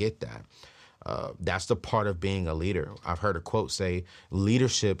 I get that. That's the part of being a leader. I've heard a quote say,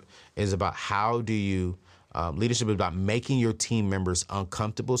 leadership is about leadership is about making your team members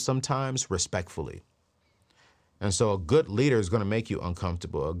uncomfortable sometimes respectfully. And so a good leader is going to make you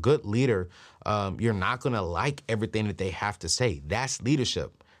uncomfortable. A good leader, you're not going to like everything that they have to say. That's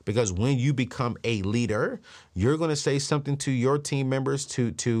leadership. Because when you become a leader, you're going to say something to your team members,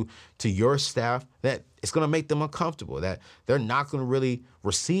 to your staff, that it's going to make them uncomfortable, that they're not going to really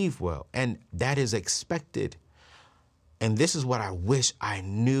receive well. And that is expected. And this is what I wish I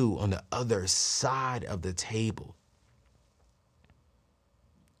knew on the other side of the table.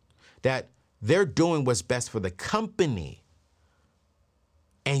 That they're doing what's best for the company,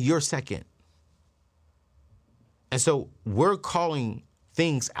 and you're second. And so we're calling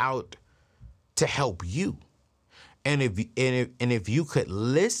things out to help you. And if you could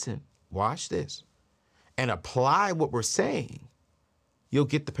listen, watch this, and apply what we're saying, you'll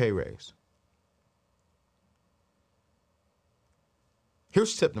get the pay raise.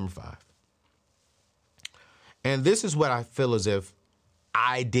 Here's tip number 5. And this is what I feel as if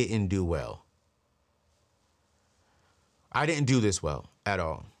I didn't do well. I didn't do this well at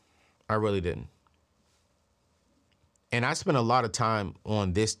all. I really didn't. And I spent a lot of time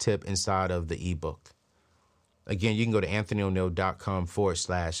on this tip inside of the ebook. Again, you can go to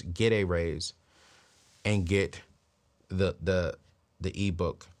anthonyoneal.com/get-a-raise and get the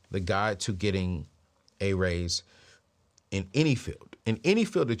ebook, The Guide to Getting a Raise in any field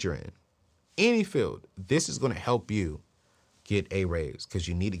that you're in, any field, this is going to help you get a raise because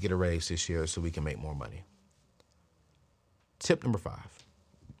you need to get a raise this year so we can make more money. Tip number 5.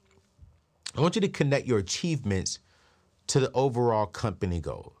 I want you to connect your achievements to the overall company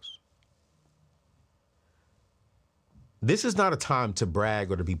goals. This is not a time to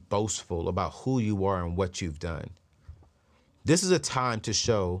brag or to be boastful about who you are and what you've done. This is a time to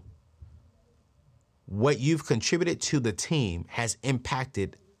show what you've contributed to the team has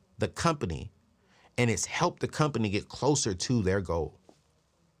impacted the company and it's helped the company get closer to their goal.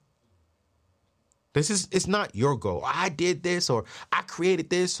 It's not your goal. I did this, or I created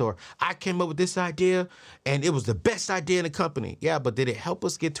this, or I came up with this idea, and it was the best idea in the company. Yeah, but did it help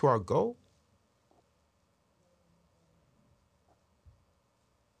us get to our goal?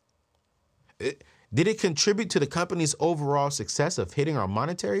 Did it contribute to the company's overall success of hitting our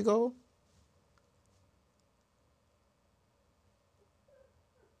monetary goal?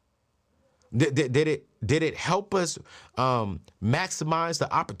 Did it help us maximize the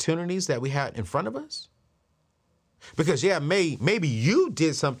opportunities that we had in front of us? Because maybe you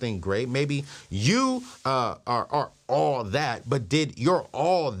did something great. Maybe you are all that, but did your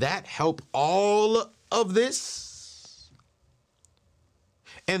all that help all of this?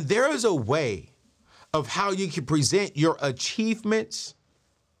 And there is a way of how you can present your achievements.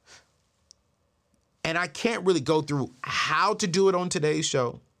 And I can't really go through how to do it on today's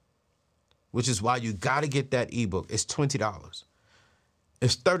show, which is why you got to get that ebook. It's $20.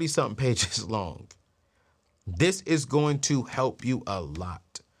 It's 30-something pages long. This is going to help you a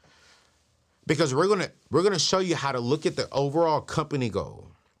lot because we're going to show you how to look at the overall company goal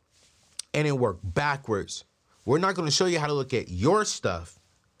and then work backwards. We're not going to show you how to look at your stuff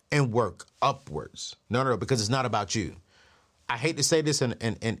and work upwards. No, because it's not about you. I hate to say this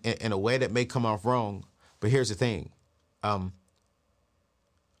in a way that may come off wrong, but here's the thing.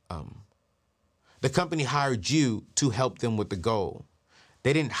 The company hired you to help them with the goal.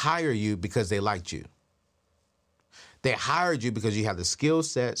 They didn't hire you because they liked you. They hired you because you have the skill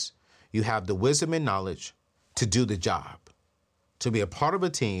sets, you have the wisdom and knowledge to do the job, to be a part of a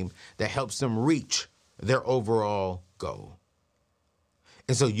team that helps them reach their overall goal.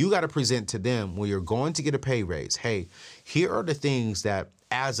 And so you got to present to them when you're going to get a pay raise. Hey, here are the things that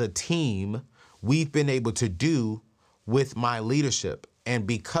as a team we've been able to do with my leadership. And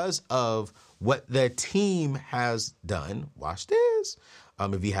because of what the team has done, watch this.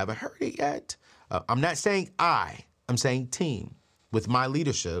 If you haven't heard it yet, I'm not saying I'm saying team. With my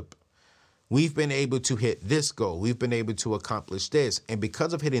leadership, we've been able to hit this goal. We've been able to accomplish this. And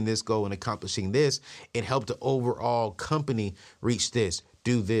because of hitting this goal and accomplishing this, it helped the overall company reach this,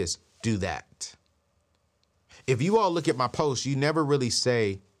 do that. If you all look at my posts, you never really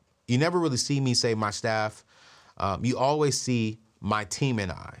see me say my staff. You always see my team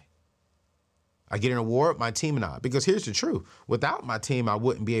and I. I get an award, my team and I, because here's the truth. Without my team, I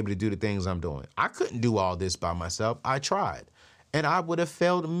wouldn't be able to do the things I'm doing. I couldn't do all this by myself. I tried, and I would have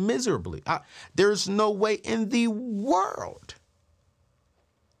failed miserably. There's no way in the world,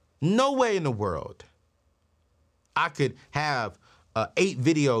 I could have 8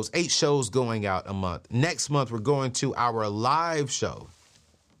 videos, 8 shows going out a month. Next month, we're going to our live show.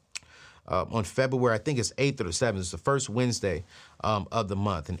 On February, I think it's 8th or the 7th. It's the first Wednesday of the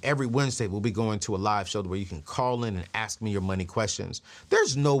month. And every Wednesday, we'll be going to a live show where you can call in and ask me your money questions.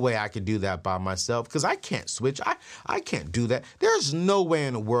 There's no way I could do that by myself because I can't switch. I can't do that. There's no way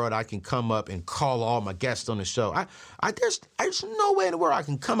in the world I can come up and call all my guests on the show. There's no way in the world I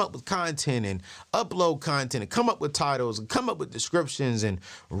can come up with content and upload content and come up with titles and come up with descriptions and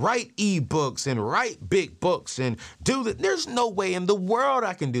write ebooks and write big books and do that. There's no way in the world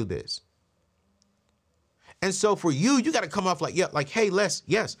I can do this. And so for you got to come off hey,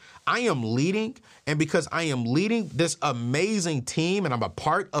 yes, I am leading. And because I am leading this amazing team and I'm a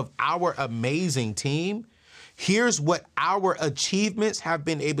part of our amazing team, here's what our achievements have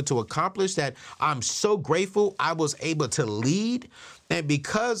been able to accomplish that I'm so grateful I was able to lead. And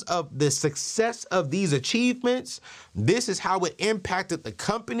because of the success of these achievements, this is how it impacted the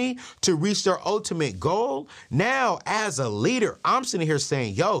company to reach their ultimate goal. Now, as a leader, I'm sitting here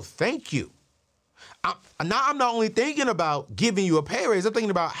saying, thank you. Now I'm not only thinking about giving you a pay raise, I'm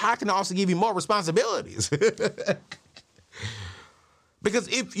thinking about how can I also give you more responsibilities. Because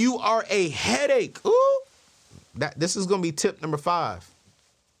if you are a headache, this is going to be tip number 5.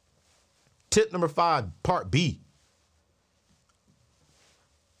 Tip number 5, part B.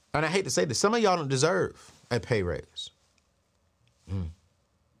 And I hate to say this, some of y'all don't deserve a pay raise.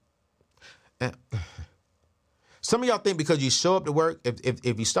 Some of y'all think because you show up to work,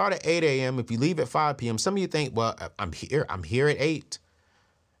 if you start at 8 a.m., if you leave at 5 p.m., some of you think, well, I'm here at 8.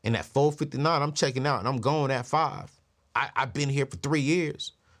 And at 4:59, I'm checking out and I'm going at 5. I've been here for 3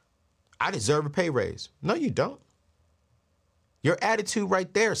 years. I deserve a pay raise. No, you don't. Your attitude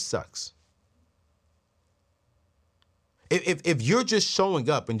right there sucks. If you're just showing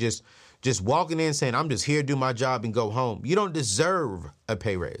up and just walking in saying, I'm just here to do my job and go home, you don't deserve a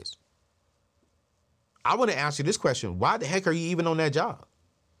pay raise. I want to ask you this question. Why the heck are you even on that job?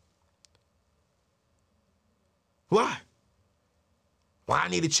 Why? Why I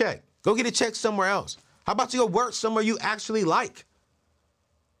need a check? Go get a check somewhere else. How about you go work somewhere you actually like?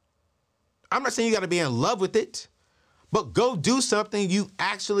 I'm not saying you got to be in love with it, but go do something you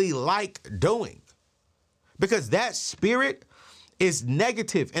actually like doing. Because that spirit is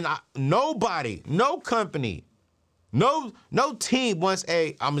negative. And nobody, no company, no team wants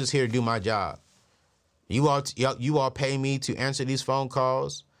I'm just here to do my job. You all pay me to answer these phone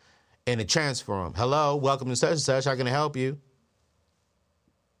calls and to transfer them. Hello, welcome to such and such. How can I help you?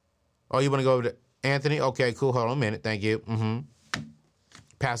 Oh, you want to go over to Anthony? Okay, cool. Hold on a minute. Thank you.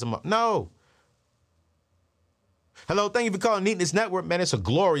 Pass them up. No. Hello, thank you for calling Neatness Network. Man, it's a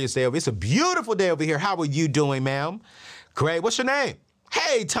glorious day. It's a beautiful day over here. How are you doing, ma'am? Great. What's your name?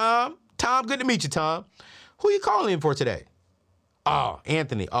 Hey, Tom. Tom, good to meet you, Tom. Who are you calling in for today? Oh,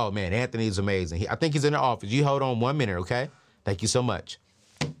 Anthony. Oh, man, Anthony is amazing. I think he's in the office. You hold on 1 minute, okay? Thank you so much.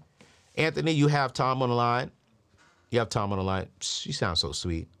 Anthony, you have Tom on the line. You have Tom on the line. She sounds so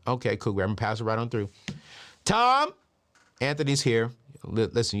sweet. Okay, cool. I'm going to pass it right on through. Tom, Anthony's here.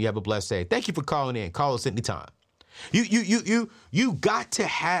 Listen, you have a blessed day. Thank you for calling in. Call us anytime. You got to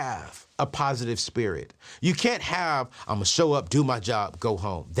have a positive spirit. You can't have, I'm going to show up, do my job, go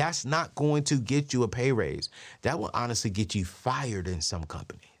home. That's not going to get you a pay raise. That will honestly get you fired in some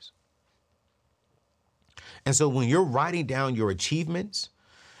companies. And so when you're writing down your achievements,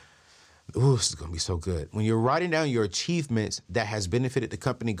 this is going to be so good. When you're writing down your achievements that has benefited the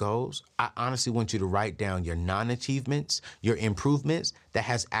company goals, I honestly want you to write down your non-achievements, your improvements that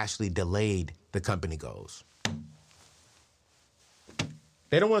has actually delayed the company goals.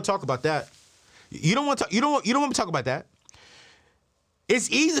 They don't want to talk about that. You don't want to talk about that. It's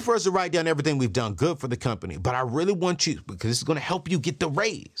easy for us to write down everything we've done good for the company, but I really want you, because this is going to help you get the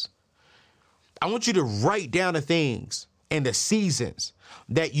raise. I want you to write down the things and the seasons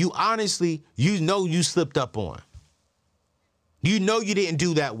that you honestly, you slipped up on. You know you didn't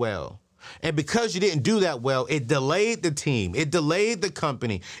do that well. And because you didn't do that well, it delayed the team. It delayed the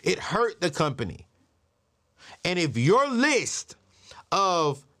company. It hurt the company. And if your list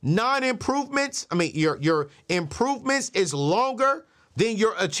of non-improvements, your improvements is longer than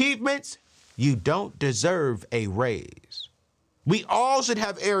your achievements, you don't deserve a raise. We all should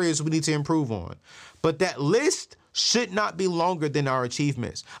have areas we need to improve on. But that list should not be longer than our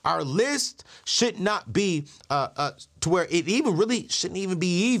achievements. Our list should not be to where it even really shouldn't even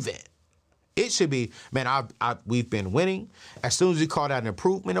be even. It should be, man, we've been winning. As soon as you called out an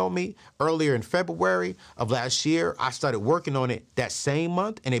improvement on me earlier in February of last year, I started working on it that same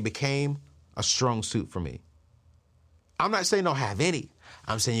month, and it became a strong suit for me. I'm not saying don't have any.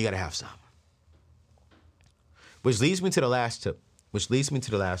 I'm saying you got to have some. Which leads me to the last tip.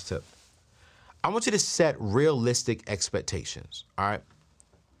 I want you to set realistic expectations, all right?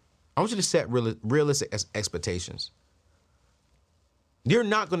 I want you to set realistic expectations. You're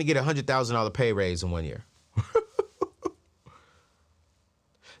not going to get a $100,000 pay raise in 1 year.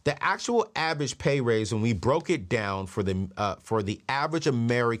 The actual average pay raise, when we broke it down for the average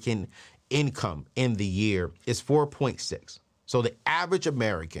American income in the year, is 4.6. So the average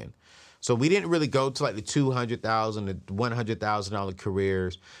American. So we didn't really go to like the $200,000 to $100,000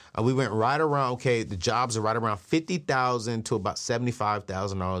 careers. We went right around, okay, the jobs are right around $50,000 to about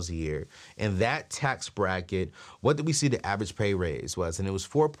 $75,000 a year. In that tax bracket, what did we see the average pay raise was? And it was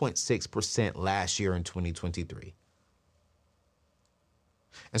 4.6% last year in 2023.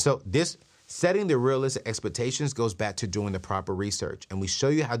 And so this setting the realistic expectations goes back to doing the proper research. And we show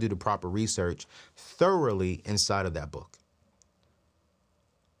you how to do the proper research thoroughly inside of that book.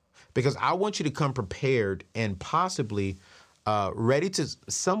 Because I want you to come prepared and possibly ready to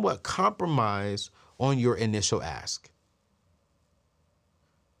somewhat compromise on your initial ask.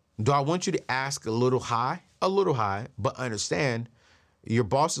 Do I want you to ask a little high? A little high, but understand your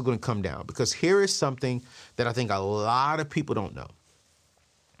boss is going to come down. Because here is something that I think a lot of people don't know.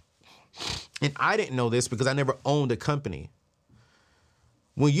 And I didn't know this because I never owned a company.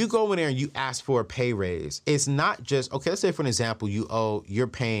 When you go in there and you ask for a pay raise, it's not just, okay, let's say for an example, you're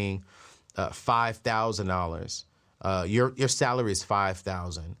paying $5,000. Your salary is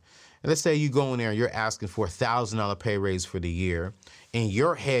 $5,000. And let's say you go in there and you're asking for a $1,000 pay raise for the year. In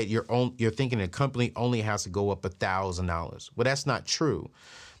your head, you're thinking the company only has to go up $1,000. Well, that's not true.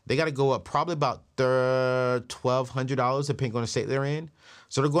 they got to go up probably about $1,200, depending on the state they're in.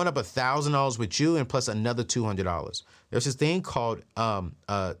 So they're going up $1,000 with you and plus another $200. There's this thing called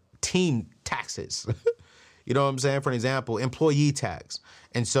team taxes. You know what I'm saying? For an example, employee tax.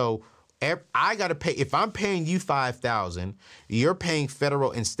 And so I got to pay, if I'm paying you $5,000, you're paying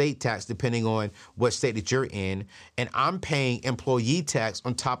federal and state tax depending on what state that you're in, and I'm paying employee tax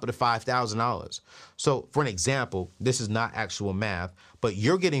on top of the $5,000. So for an example, this is not actual math, but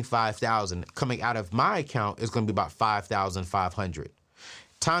you're getting $5,000 coming out of my account is going to be about $5,500.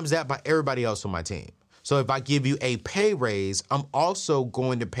 Times that by everybody else on my team. So if I give you a pay raise, I'm also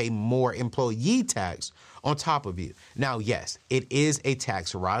going to pay more employee tax on top of you. Now, yes, it is a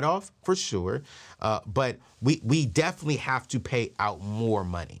tax write-off for sure, but we definitely have to pay out more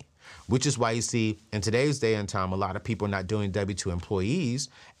money, which is why you see in today's day and time, a lot of people are not doing W-2 employees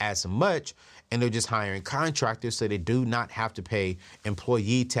as much, and they're just hiring contractors so they do not have to pay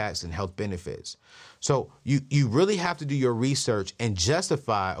employee tax and health benefits. So you really have to do your research and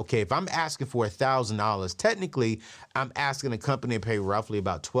justify, okay, if I'm asking for $1,000, technically I'm asking the company to pay roughly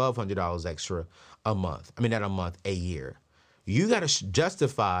about $1,200 extra a month. I mean, not a month, a year. You got to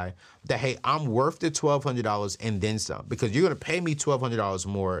justify that, hey, I'm worth the $1,200 and then some, because you're going to pay me $1,200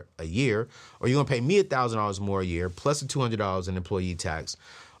 more a year, or you're going to pay me $1,000 more a year, plus the $200 in employee tax,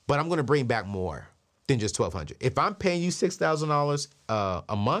 but I'm going to bring back more than just $1,200. If I'm paying you $6,000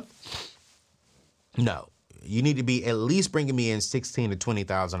 a month, no, you need to be at least bringing me in $16,000 to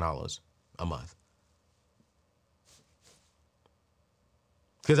 $20,000 a month.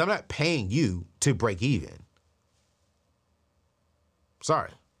 Because I'm not paying you to break even. Sorry.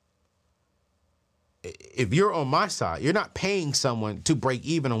 If you're on my side, you're not paying someone to break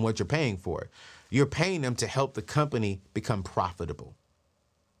even on what you're paying for. You're paying them to help the company become profitable.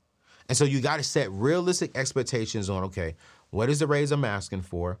 And so you got to set realistic expectations on, okay, what is the raise I'm asking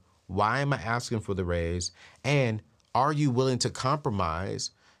for? Why am I asking for the raise? And are you willing to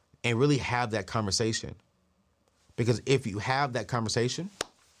compromise and really have that conversation? Because if you have that conversation,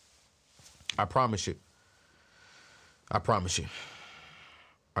 I promise you,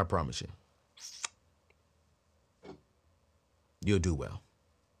 you'll do well.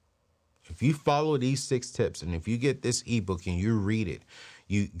 If you follow these 6 tips, and if you get this ebook and you read it,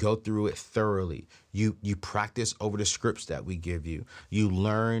 you go through it thoroughly, you practice over the scripts that we give you, you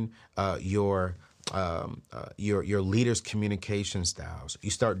learn your leader's communication styles, you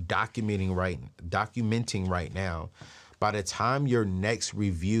start documenting right now. By the time your next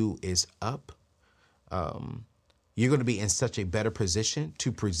review is up, you're going to be in such a better position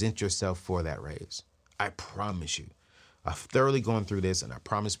to present yourself for that raise. I promise you. I've thoroughly gone through this, and I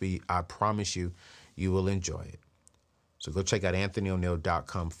promise you, you will enjoy it. So go check out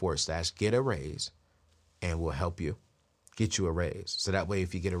anthonyoneal.com/get-a-raise, and we'll help you get you a raise. So that way,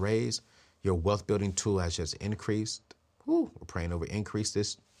 if you get a raise, your wealth building tool has just increased. We're praying over increase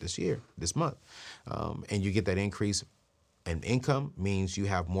this month. And you get that increase in income means you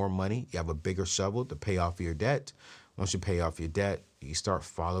have more money. You have a bigger shovel to pay off your debt. Once you pay off your debt, you start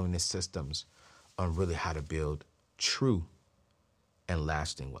following the systems on really how to build true and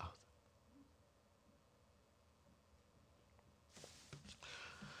lasting wealth.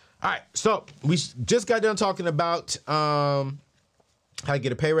 All right, so we just got done talking about how to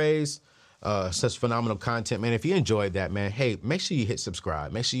get a pay raise, such phenomenal content, man. If you enjoyed that, man, hey, make sure you hit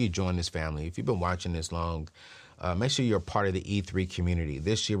subscribe. Make sure you join this family. If you've been watching this long, make sure you're a part of the E3 community.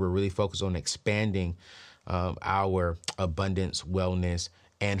 This year, we're really focused on expanding our abundance, wellness,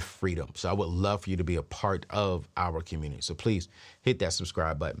 and freedom. So I would love for you to be a part of our community. So please hit that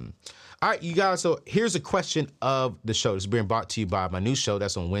subscribe button. All right, you guys. So here's a question of the show. This is being brought to you by my new show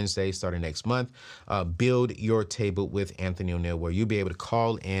that's on Wednesday, starting next month. Build Your Table with Anthony O'Neal, where you'll be able to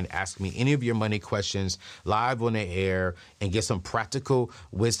call in, ask me any of your money questions live on the air, and get some practical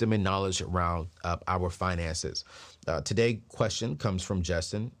wisdom and knowledge around our finances. Today's question comes from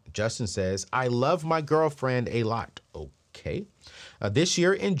Justin. Justin says, I love my girlfriend a lot. Okay. This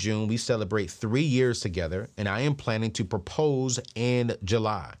year in June, we celebrate 3 years together, and I am planning to propose in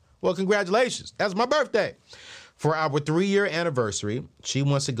July. Well, congratulations. That's my birthday. For our 3-year anniversary, she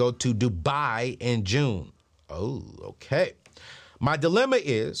wants to go to Dubai in June. Oh, okay. My dilemma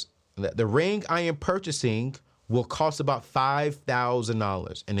is that the ring I am purchasing will cost about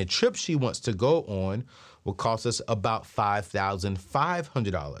 $5,000, and the trip she wants to go on will cost us about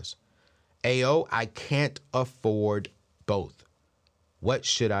 $5,500. Ayo, I can't afford both. What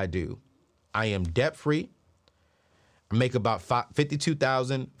should I do? I am debt-free. I make about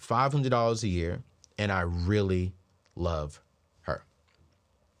 $52,500 a year, and I really love her.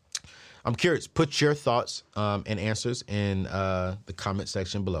 I'm curious. Put your thoughts and answers in the comment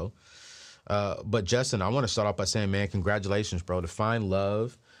section below. But Justin, I want to start off by saying, man, congratulations, bro. To find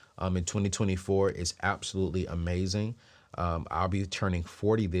love in 2024 is absolutely amazing. I'll be turning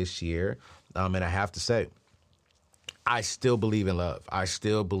 40 this year. And I have to say, I still believe in love. I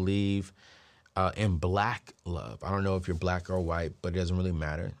still believe in black love. I don't know if you're black or white, but it doesn't really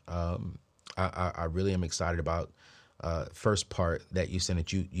matter. I really am excited about first part that you said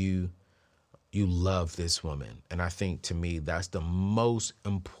that you love this woman. And I think, to me, that's the most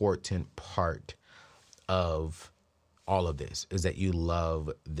important part of all of this, is that you love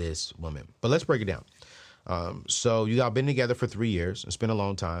this woman. But let's break it down. So you all been together for 3 years. It's been a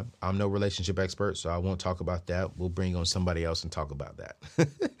long time. I'm no relationship expert, so I won't talk about that. We'll bring on somebody else and talk about that.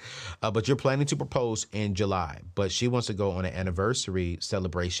 But you're planning to propose in July, but she wants to go on an anniversary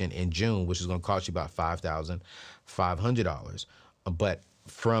celebration in June, which is going to cost you about $5,500. But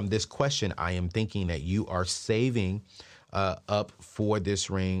from this question, I am thinking that you are saving up for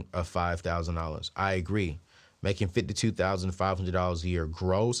this ring of $5,000. I agree. Making $52,500 a year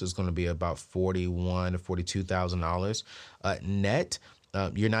gross is going to be about $41,000 to $42,000 net.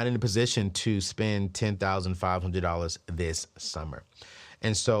 You're not in a position to spend $10,500 this summer.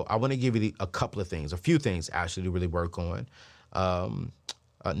 And so I want to give you a couple of things, a few things actually to really work on.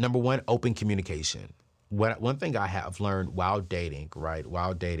 Number one, open communication. One thing I have learned while dating,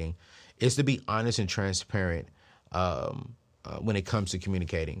 is to be honest and transparent when it comes to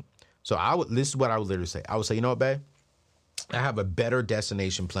communicating. So this is what I would literally say. I would say, you know what, babe? I have a better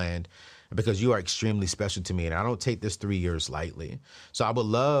destination planned because you are extremely special to me, and I don't take this 3 years lightly. So I would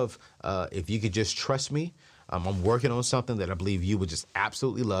love if you could just trust me. I'm working on something that I believe you would just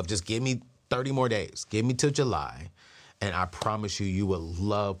absolutely love. Just give me 30 more days. Give me till July. And I promise you will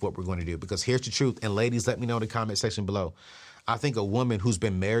love what we're going to do. Because here's the truth. And ladies, let me know in the comment section below. I think a woman who's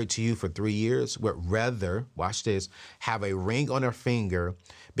been married to you for 3 years would rather, watch this, have a ring on her finger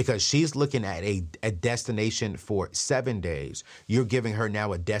because she's looking at a destination for 7 days. You're giving her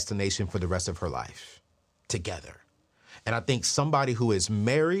now a destination for the rest of her life together. And I think somebody who is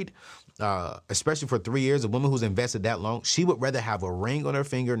married, especially for 3 years, a woman who's invested that long, she would rather have a ring on her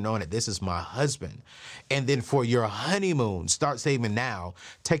finger knowing that this is my husband. And then for your honeymoon, start saving now,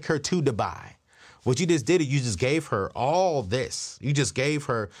 take her to Dubai. What you just did is you just gave her all this. You just gave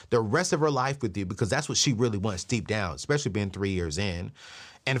her the rest of her life with you because that's what she really wants deep down, especially being 3 years in.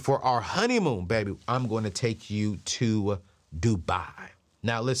 And for our honeymoon, baby, I'm going to take you to Dubai.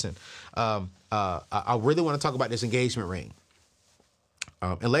 Now, listen, I really want to talk about this engagement ring.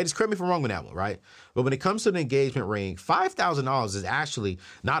 And ladies, correct me if I'm wrong with that one, right? But when it comes to the engagement ring, $5,000 is actually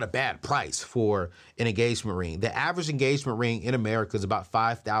not a bad price for an engagement ring. The average engagement ring in America is about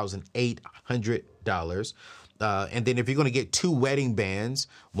 $5,800. And then if you're going to get 2 wedding bands,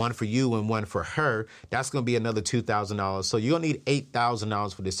 one for you and one for her, that's going to be another $2,000. So you're going to need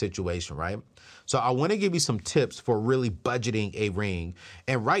 $8,000 for this situation, right? So I want to give you some tips for really budgeting a ring.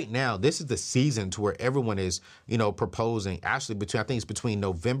 And right now, this is the season to where everyone is, proposing. Actually, I think it's between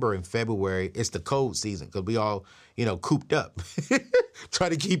November and February. It's the cold season because we all, cooped up,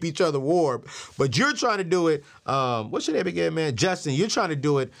 trying to keep each other warm. But you're trying to do it. What's your name again, man? Justin, you're trying to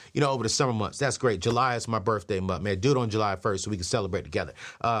do it, over the summer months. That's great. July is my birthday month, man. Do it on July 1st so we can celebrate together.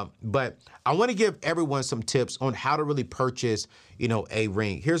 But I want to give everyone some tips on how to really purchase, a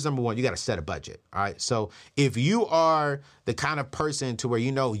ring. Here's number one. You got to set a budget. All right. So if you are the kind of person to where,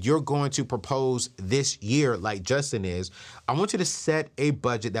 you're going to propose this year like Justin is, I want you to set a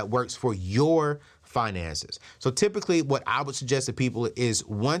budget that works for your finances. So typically what I would suggest to people is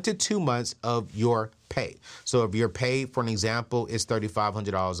 1 to 2 months of your pay. So if your pay, for an example, is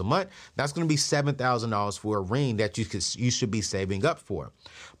 $3,500 a month, that's going to be $7,000 for a ring that you should be saving up for.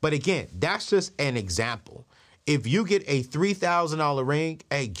 But again, that's just an example. If you get a $3,000 ring,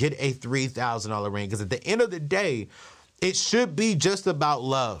 get a $3,000 ring. Because at the end of the day, it should be just about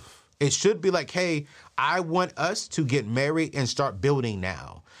love. It should be like, hey, I want us to get married and start building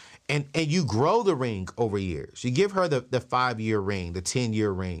now. And you grow the ring over years. You give her the 5-year ring, the 10-year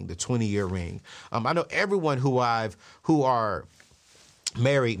ring, the 20-year ring. I know everyone who are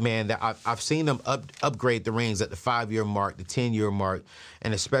married, man, that I've seen them upgrade the rings at the 5-year mark, the 10-year mark,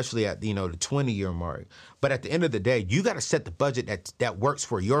 and especially at the 20-year mark. But at the end of the day, you got to set the budget that works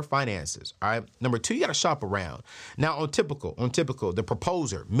for your finances. All right. Number 2, you got to shop around. Now, on typical, the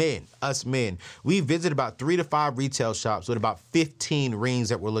proposer, us men, we visit about 3 to 5 retail shops with about 15 rings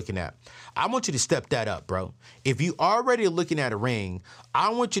that we're looking at. I want you to step that up, bro. If you already looking at a ring, I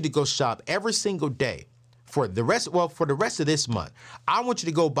want you to go shop every single day for the rest of this month, I want you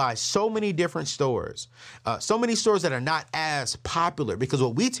to go by so many different stores, so many stores that are not as popular, because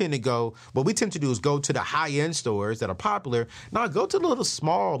what we tend to do is go to the high-end stores that are popular. Now go to the little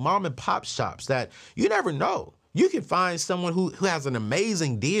small mom and pop shops that you never know. You can find someone who has an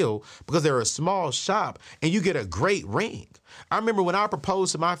amazing deal because they're a small shop and you get a great ring. I remember when I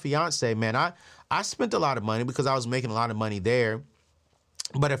proposed to my fiance, man, I spent a lot of money because I was making a lot of money there.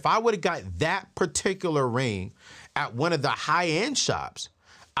 But if I would have got that particular ring at one of the high-end shops,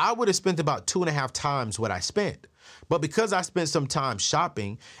 I would have spent about 2.5 times what I spent. But because I spent some time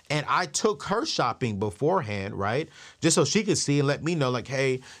shopping and I took her shopping beforehand, right, just so she could see and let me know, like,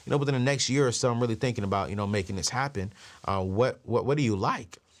 hey, within the next year or so, I'm really thinking about, making this happen. What do you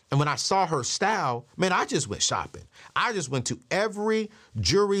like? And when I saw her style, man, I just went shopping. I just went to every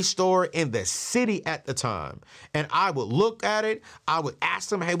jewelry store in the city at the time. And I would look at it. I would ask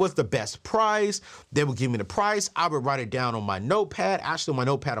them, hey, what's the best price? They would give me the price. I would write it down on my notepad. Actually, on my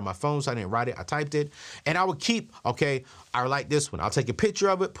notepad on my phone, so I didn't write it. I typed it. And I would keep, okay, I like this one. I'll take a picture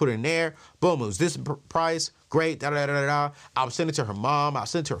of it, put it in there. Boom, it was this price. Great, da-da-da-da-da. I would send it to her mom. I'll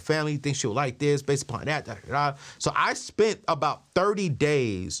send it to her family. Think she'll like this based upon that, da-da-da-da. So I spent about 30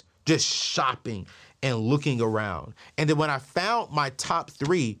 days just shopping and looking around. And then when I found my top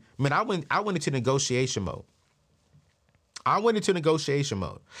 3, man, I went into negotiation mode. I went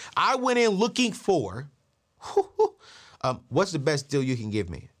in looking for what's the best deal you can give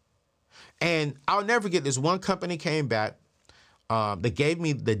me. And I'll never forget, this one company came back. They gave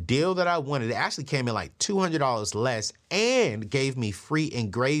me the deal that I wanted. It actually came in like $200 less and gave me free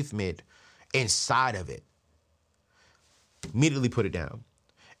engravement inside of it. Immediately put it down.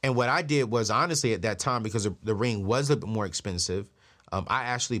 And what I did was, honestly, at that time, because the ring was a bit more expensive, I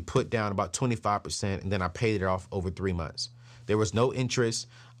actually put down about 25%, and then I paid it off over 3 months. There was no interest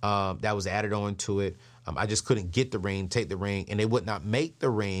that was added on to it. I just couldn't get the ring, take the ring, and they would not make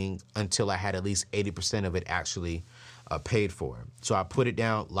the ring until I had at least 80% of it actually paid for. So I put it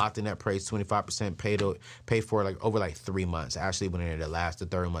down, locked in that price, 25%, paid for it over 3 months. I actually went in there the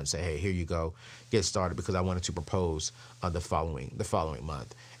third month, said, hey, here you go, get started, because I wanted to propose the following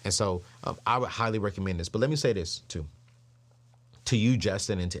month. And so I would highly recommend this. But let me say this too, to you,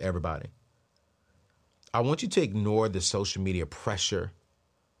 Justin, and to everybody. I want you to ignore the social media pressure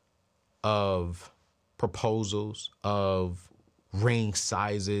of proposals, of ring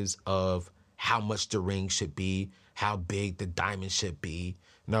sizes, of how much the ring should be, how big the diamond should be.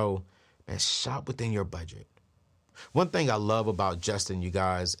 No, man, shop within your budget. One thing I love about Justin, you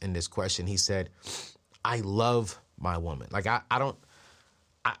guys, in this question, he said, I love my woman. Like, I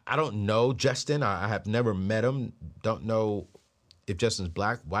don't know Justin. I have never met him. Don't know if Justin's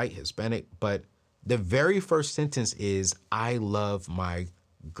black, white, Hispanic. But the very first sentence is, I love my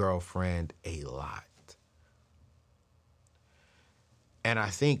girlfriend a lot. And I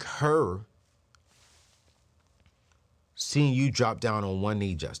think her seeing you drop down on one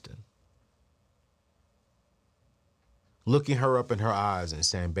knee, Justin, looking her up in her eyes and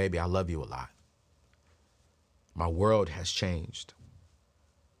saying, baby, I love you a lot. My world has changed.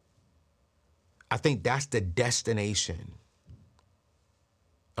 I think that's the destination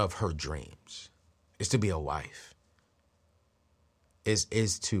of her dreams, is to be a wife,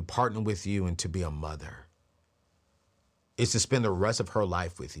 is to partner with you and to be a mother, is to spend the rest of her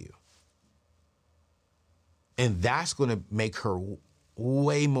life with you. And that's going to make her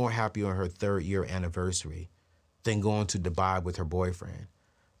way more happy on her 3rd year anniversary than going to Dubai with her boyfriend,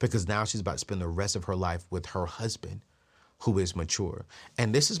 because now she's about to spend the rest of her life with her husband, who is mature.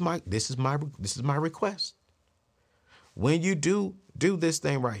 And this is my request. When you do this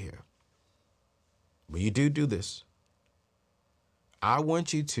thing right here, when you do this, I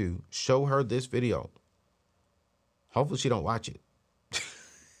want you to show her this video. Hopefully she don't watch it.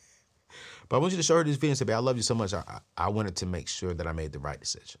 But I want you to show her this video and say, babe, I love you so much. I wanted to make sure that I made the right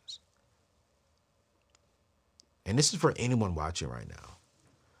decisions. And this is for anyone watching right now.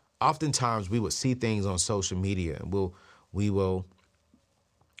 Oftentimes we would see things on social media and we will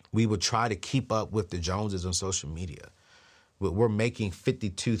try to keep up with the Joneses on social media. We're making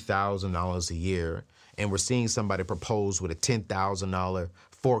 $52,000 a year, and we're seeing somebody propose with a $10,000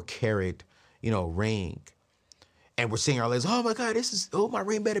 4-carat, ring. And we're seeing our ladies, oh my God, my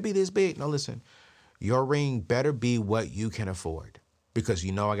ring better be this big. No, listen, your ring better be what you can afford, because I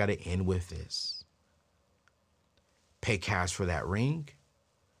got to end with this. Pay cash for that ring.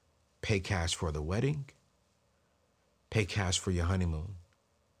 Pay cash for the wedding. Pay cash for your honeymoon.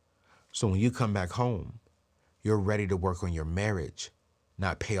 So when you come back home, you're ready to work on your marriage,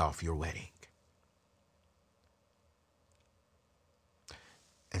 not pay off your wedding.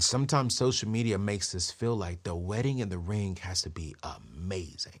 And sometimes social media makes us feel like the wedding and the ring has to be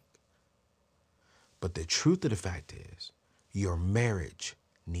amazing. But the truth of the fact is, your marriage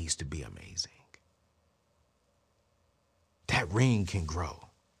needs to be amazing. That ring can grow.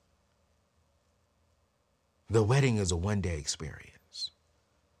 The wedding is a one-day experience,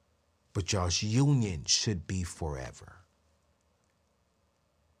 but y'all's union should be forever.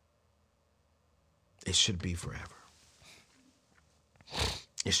 It should be forever.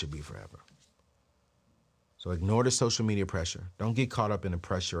 It should be forever. So ignore the social media pressure. Don't get caught up in the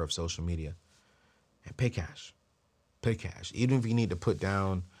pressure of social media. And pay cash. Pay cash. Even if you need to put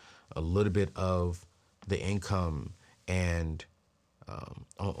down a little bit of the income and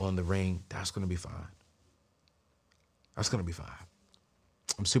on the ring, that's going to be fine. That's going to be fine.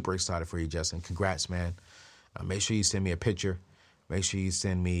 I'm super excited for you, Justin. Congrats, man. Make sure you send me a picture. Make sure you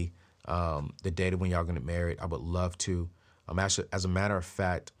send me the date of when y'all going to get married. I would love to. Actually, as a matter of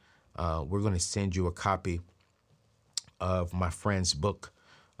fact, we're going to send you a copy of my friend's book.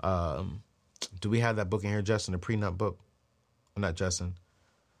 Do we have that book in here, Justin? The prenup book? Not Justin.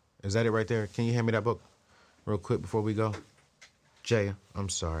 Is that it right there? Can you hand me that book real quick before we go? Jay, I'm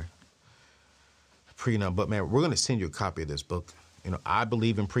sorry. Prenup, but man, we're going to send you a copy of this book. You know, I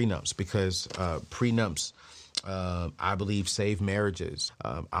believe in prenups because prenups, I believe, save marriages.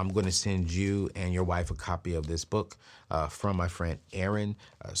 I'm going to send you and your wife a copy of this book from my friend Aaron.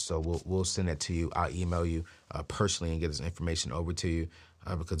 So we'll send it to you. I'll email you personally and get this information over to you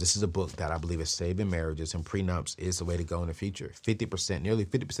because this is a book that I believe is saving marriages, and prenups is the way to go in the future. Nearly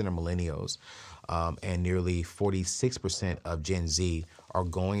 50% of millennials and nearly 46% of Gen Z are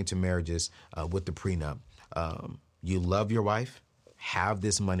going into marriages with the prenup. You love your wife? Have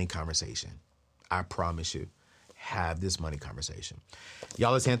this money conversation. I promise you. Have this money conversation.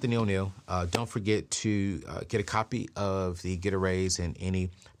 Y'all, it's Anthony O'Neal. Don't forget to get a copy of the Get a Raise in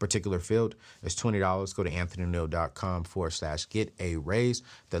any particular field. It's $20. Go to anthonyoneal.com/get-a-raise.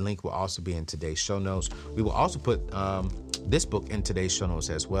 The link will also be in today's show notes. We will also put this book in today's show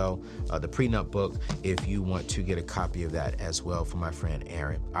notes as well, the prenup book, if you want to get a copy of that as well from my friend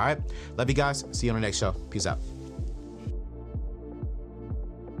Aaron. All right. Love you guys. See you on the next show. Peace out.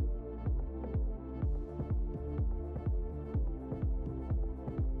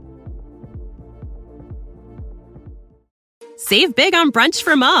 Save big on brunch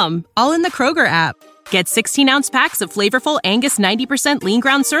for mom, all in the Kroger app. Get 16-ounce packs of flavorful Angus 90% lean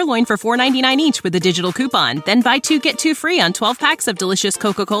ground sirloin for $4.99 each with a digital coupon. Then buy 2, get 2 free on 12 packs of delicious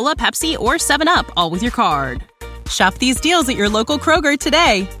Coca-Cola, Pepsi, or 7-Up, all with your card. Shop these deals at your local Kroger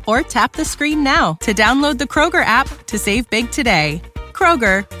today, or tap the screen now to download the Kroger app to save big today.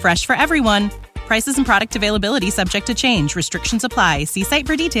 Kroger, fresh for everyone. Prices and product availability subject to change. Restrictions apply. See site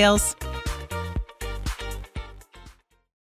for details.